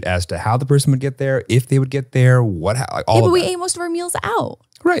crapshoot as to how the person would get there, if they would get there, but we ate most of our meals out.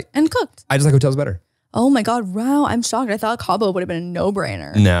 Right. And cooked. I just like hotels better. Oh my God. Wow. I'm shocked. I thought Cabo would have been a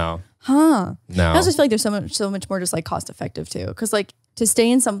no-brainer. No. Huh. No. I also feel like there's so much more just like cost effective too. Because like to stay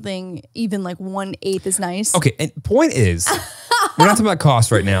in something even like 1/8 is nice. Okay. And point is, we're not talking about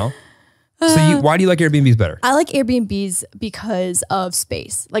cost right now. So why do you like Airbnbs better? I like Airbnbs because of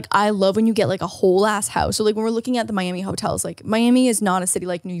space. Like I love when you get like a whole ass house. So like when we're looking at the Miami hotels, like Miami is not a city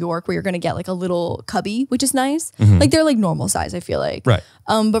like New York where you're going to get like a little cubby, which is nice. Like they're like normal size, I feel like. Right.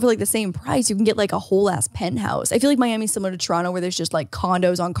 But for like the same price, you can get like a whole ass penthouse. I feel like Miami's similar to Toronto where there's just like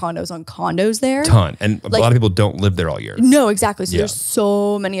condos on condos on condos there. Ton. And a lot of people don't live there all year. No, exactly. So there's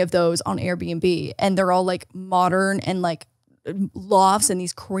so many of those on Airbnb and they're all like modern and like lofts and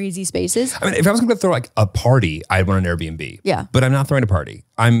these crazy spaces. I mean, if I was going to throw like a party, I'd want an Airbnb. Yeah. But I'm not throwing a party.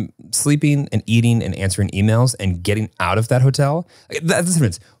 I'm sleeping and eating and answering emails and getting out of that hotel. That's the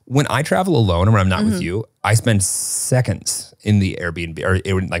difference. When I travel alone and when I'm not with you, I spend seconds in the Airbnb or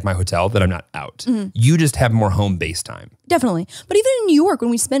in like my hotel that I'm not out. You just have more home base time. Definitely. But even in New York,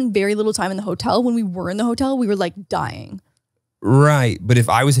 when we spent very little time in the hotel, when we were in the hotel, we were like dying. Right. But if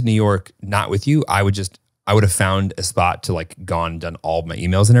I was in New York, not with you, I would have found a spot to like gone, done all my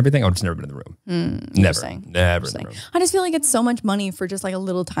emails and everything. I would just never been in the room. Never in the room. I just feel like it's so much money for just like a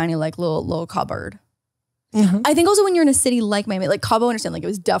little tiny, like little cupboard. I think also when you're in a city like Miami, like Cabo, I understand like it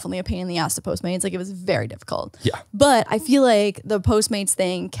was definitely a pain in the ass to Postmates. Like it was very difficult. Yeah. But I feel like the Postmates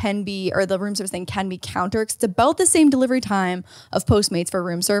thing can be, or the room service thing can be counter. It's about the same delivery time of Postmates for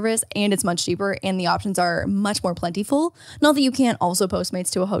room service and it's much cheaper and the options are much more plentiful. Not that you can't also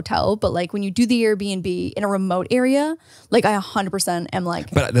Postmates to a hotel, but like when you do the Airbnb in a remote area, like I 100% am like.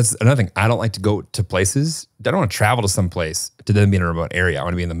 But that's another thing. I don't like to go to places. I don't want to travel to some place to then be in a remote area. I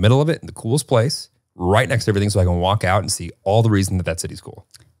want to be in the middle of it, in the coolest place, right next to everything so I can walk out and see all the reason that city's cool.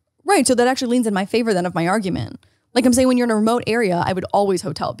 Right. So that actually leans in my favor then of my argument. Like I'm saying when you're in a remote area, I would always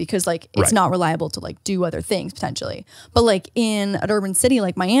hotel because like it's not reliable to like do other things potentially. But like in an urban city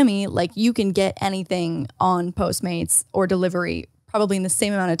like Miami, like you can get anything on Postmates or delivery probably in the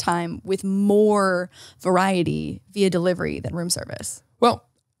same amount of time with more variety via delivery than room service. Well,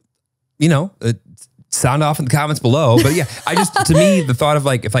 sound off in the comments below. But yeah, to me, the thought of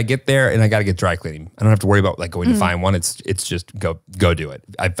like, if I get there and I got to get dry cleaning, I don't have to worry about like going to find one. It's just go do it.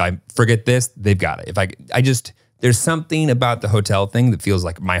 If I forget this, they've got it. There's something about the hotel thing that feels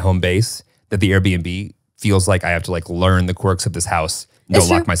like my home base that the Airbnb feels like I have to like learn the quirks of this house and go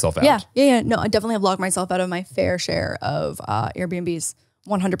lock myself out. Yeah. No, I definitely have locked myself out of my fair share of Airbnbs,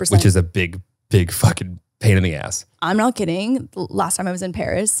 100%. Which is a big fucking pain in the ass. I'm not kidding. Last time I was in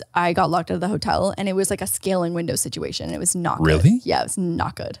Paris, I got locked out of the hotel and it was like a scaling window situation. It was not good. Really? Yeah, it was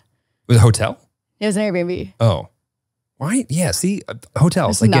not good. It was a hotel? It was an Airbnb. Oh. Why? Yeah, see,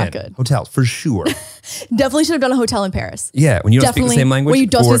 hotels, again. Not good. Hotels, for sure. Definitely should have done a hotel in Paris. Yeah, when you don't speak the same language. When you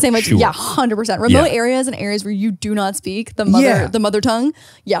don't speak the same language. Sure. Yeah, 100%. Remote areas and areas where you do not speak the mother tongue.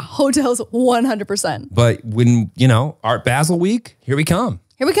 Yeah, hotels, 100%. But when, Art Basel week, here we come.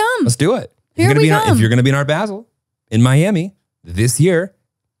 Here we come. Let's do it. If you're going to be in Art Basel in Miami this year,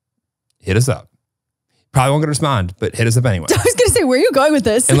 hit us up. Probably won't get to respond, but hit us up anyway. I was going to say, where are you going with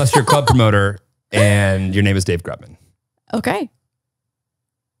this? Unless you're a club promoter and your name is Dave Grubman. Okay.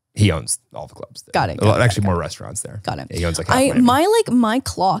 He owns all the clubs there. Got it. Actually, more restaurants there. Got it. Yeah, he owns like half Miami. My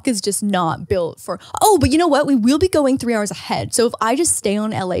clock is just not built for. Oh, but you know what? We will be going 3 hours ahead. So if I just stay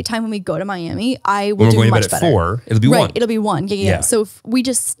on LA time when we go to Miami, I will do much better. When we're going to bed at 4, it'll be 1. Right, it'll be 1. Yeah. So if we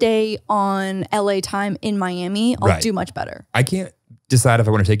just stay on LA time in Miami, I'll do much better. I can't decide if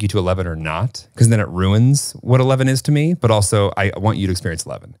I want to take you to 11 or not, because then it ruins what 11 is to me. But also, I want you to experience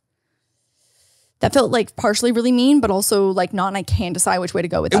 11. That felt like partially really mean, but also like not, and I can't decide which way to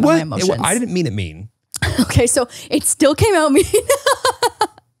go with that on my emotions. I didn't mean it mean. Okay, so it still came out mean.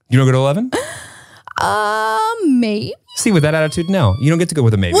 You don't go to 11? Maybe. See, with that attitude, no. You don't get to go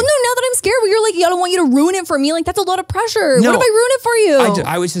with a maybe. Well, no, now that I'm scared, you're like, I don't want you to ruin it for me. Like, that's a lot of pressure. No, what if I ruin it for you?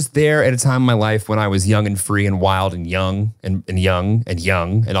 I was just there at a time in my life when I was young and free and wild and young and young and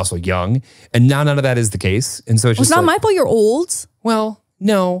young and also young. And now none of that is the case. And so it's just not my fault you're old. Well,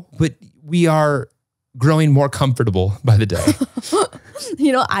 no, but we are growing more comfortable by the day.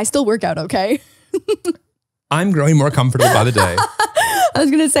 You know, I still work out, okay? I'm growing more comfortable by the day. I was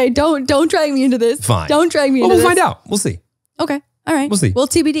going to say, don't drag me into this. Fine. Don't drag me into this. We'll find out. We'll see. Okay. All right. We'll see. Well,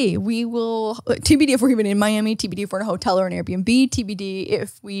 TBD. We will, TBD if we're even in Miami, TBD if we're in a hotel or an Airbnb, TBD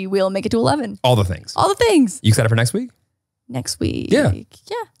if we will make it to 11. All the things. All the things. You excited for next week? Neek week. Yeah.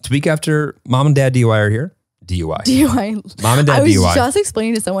 Yeah. It's week after mom and dad DUI are here. DUI. DUI. Mom and dad DUI. I was just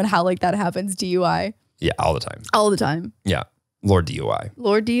explaining to someone how like that happens, DUI. Yeah, all the time. All the time. Yeah. Lord DUI.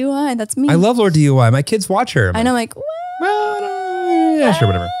 Lord DUI, that's me. I love Lord DUI. My kids watch her. I know, like, well, yeah, sure,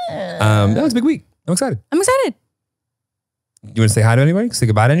 whatever. That was a big week. I'm excited. I'm excited. You want to say hi to anybody? Say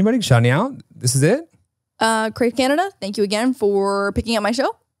goodbye to anybody? Shouting out? This is it? Crave Canada, thank you again for picking up my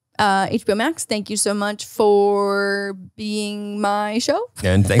show. HBO Max, thank you so much for being my show.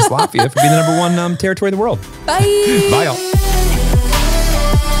 And thanks, Latvia, for being the #1 territory in the world. Bye. Bye, y'all.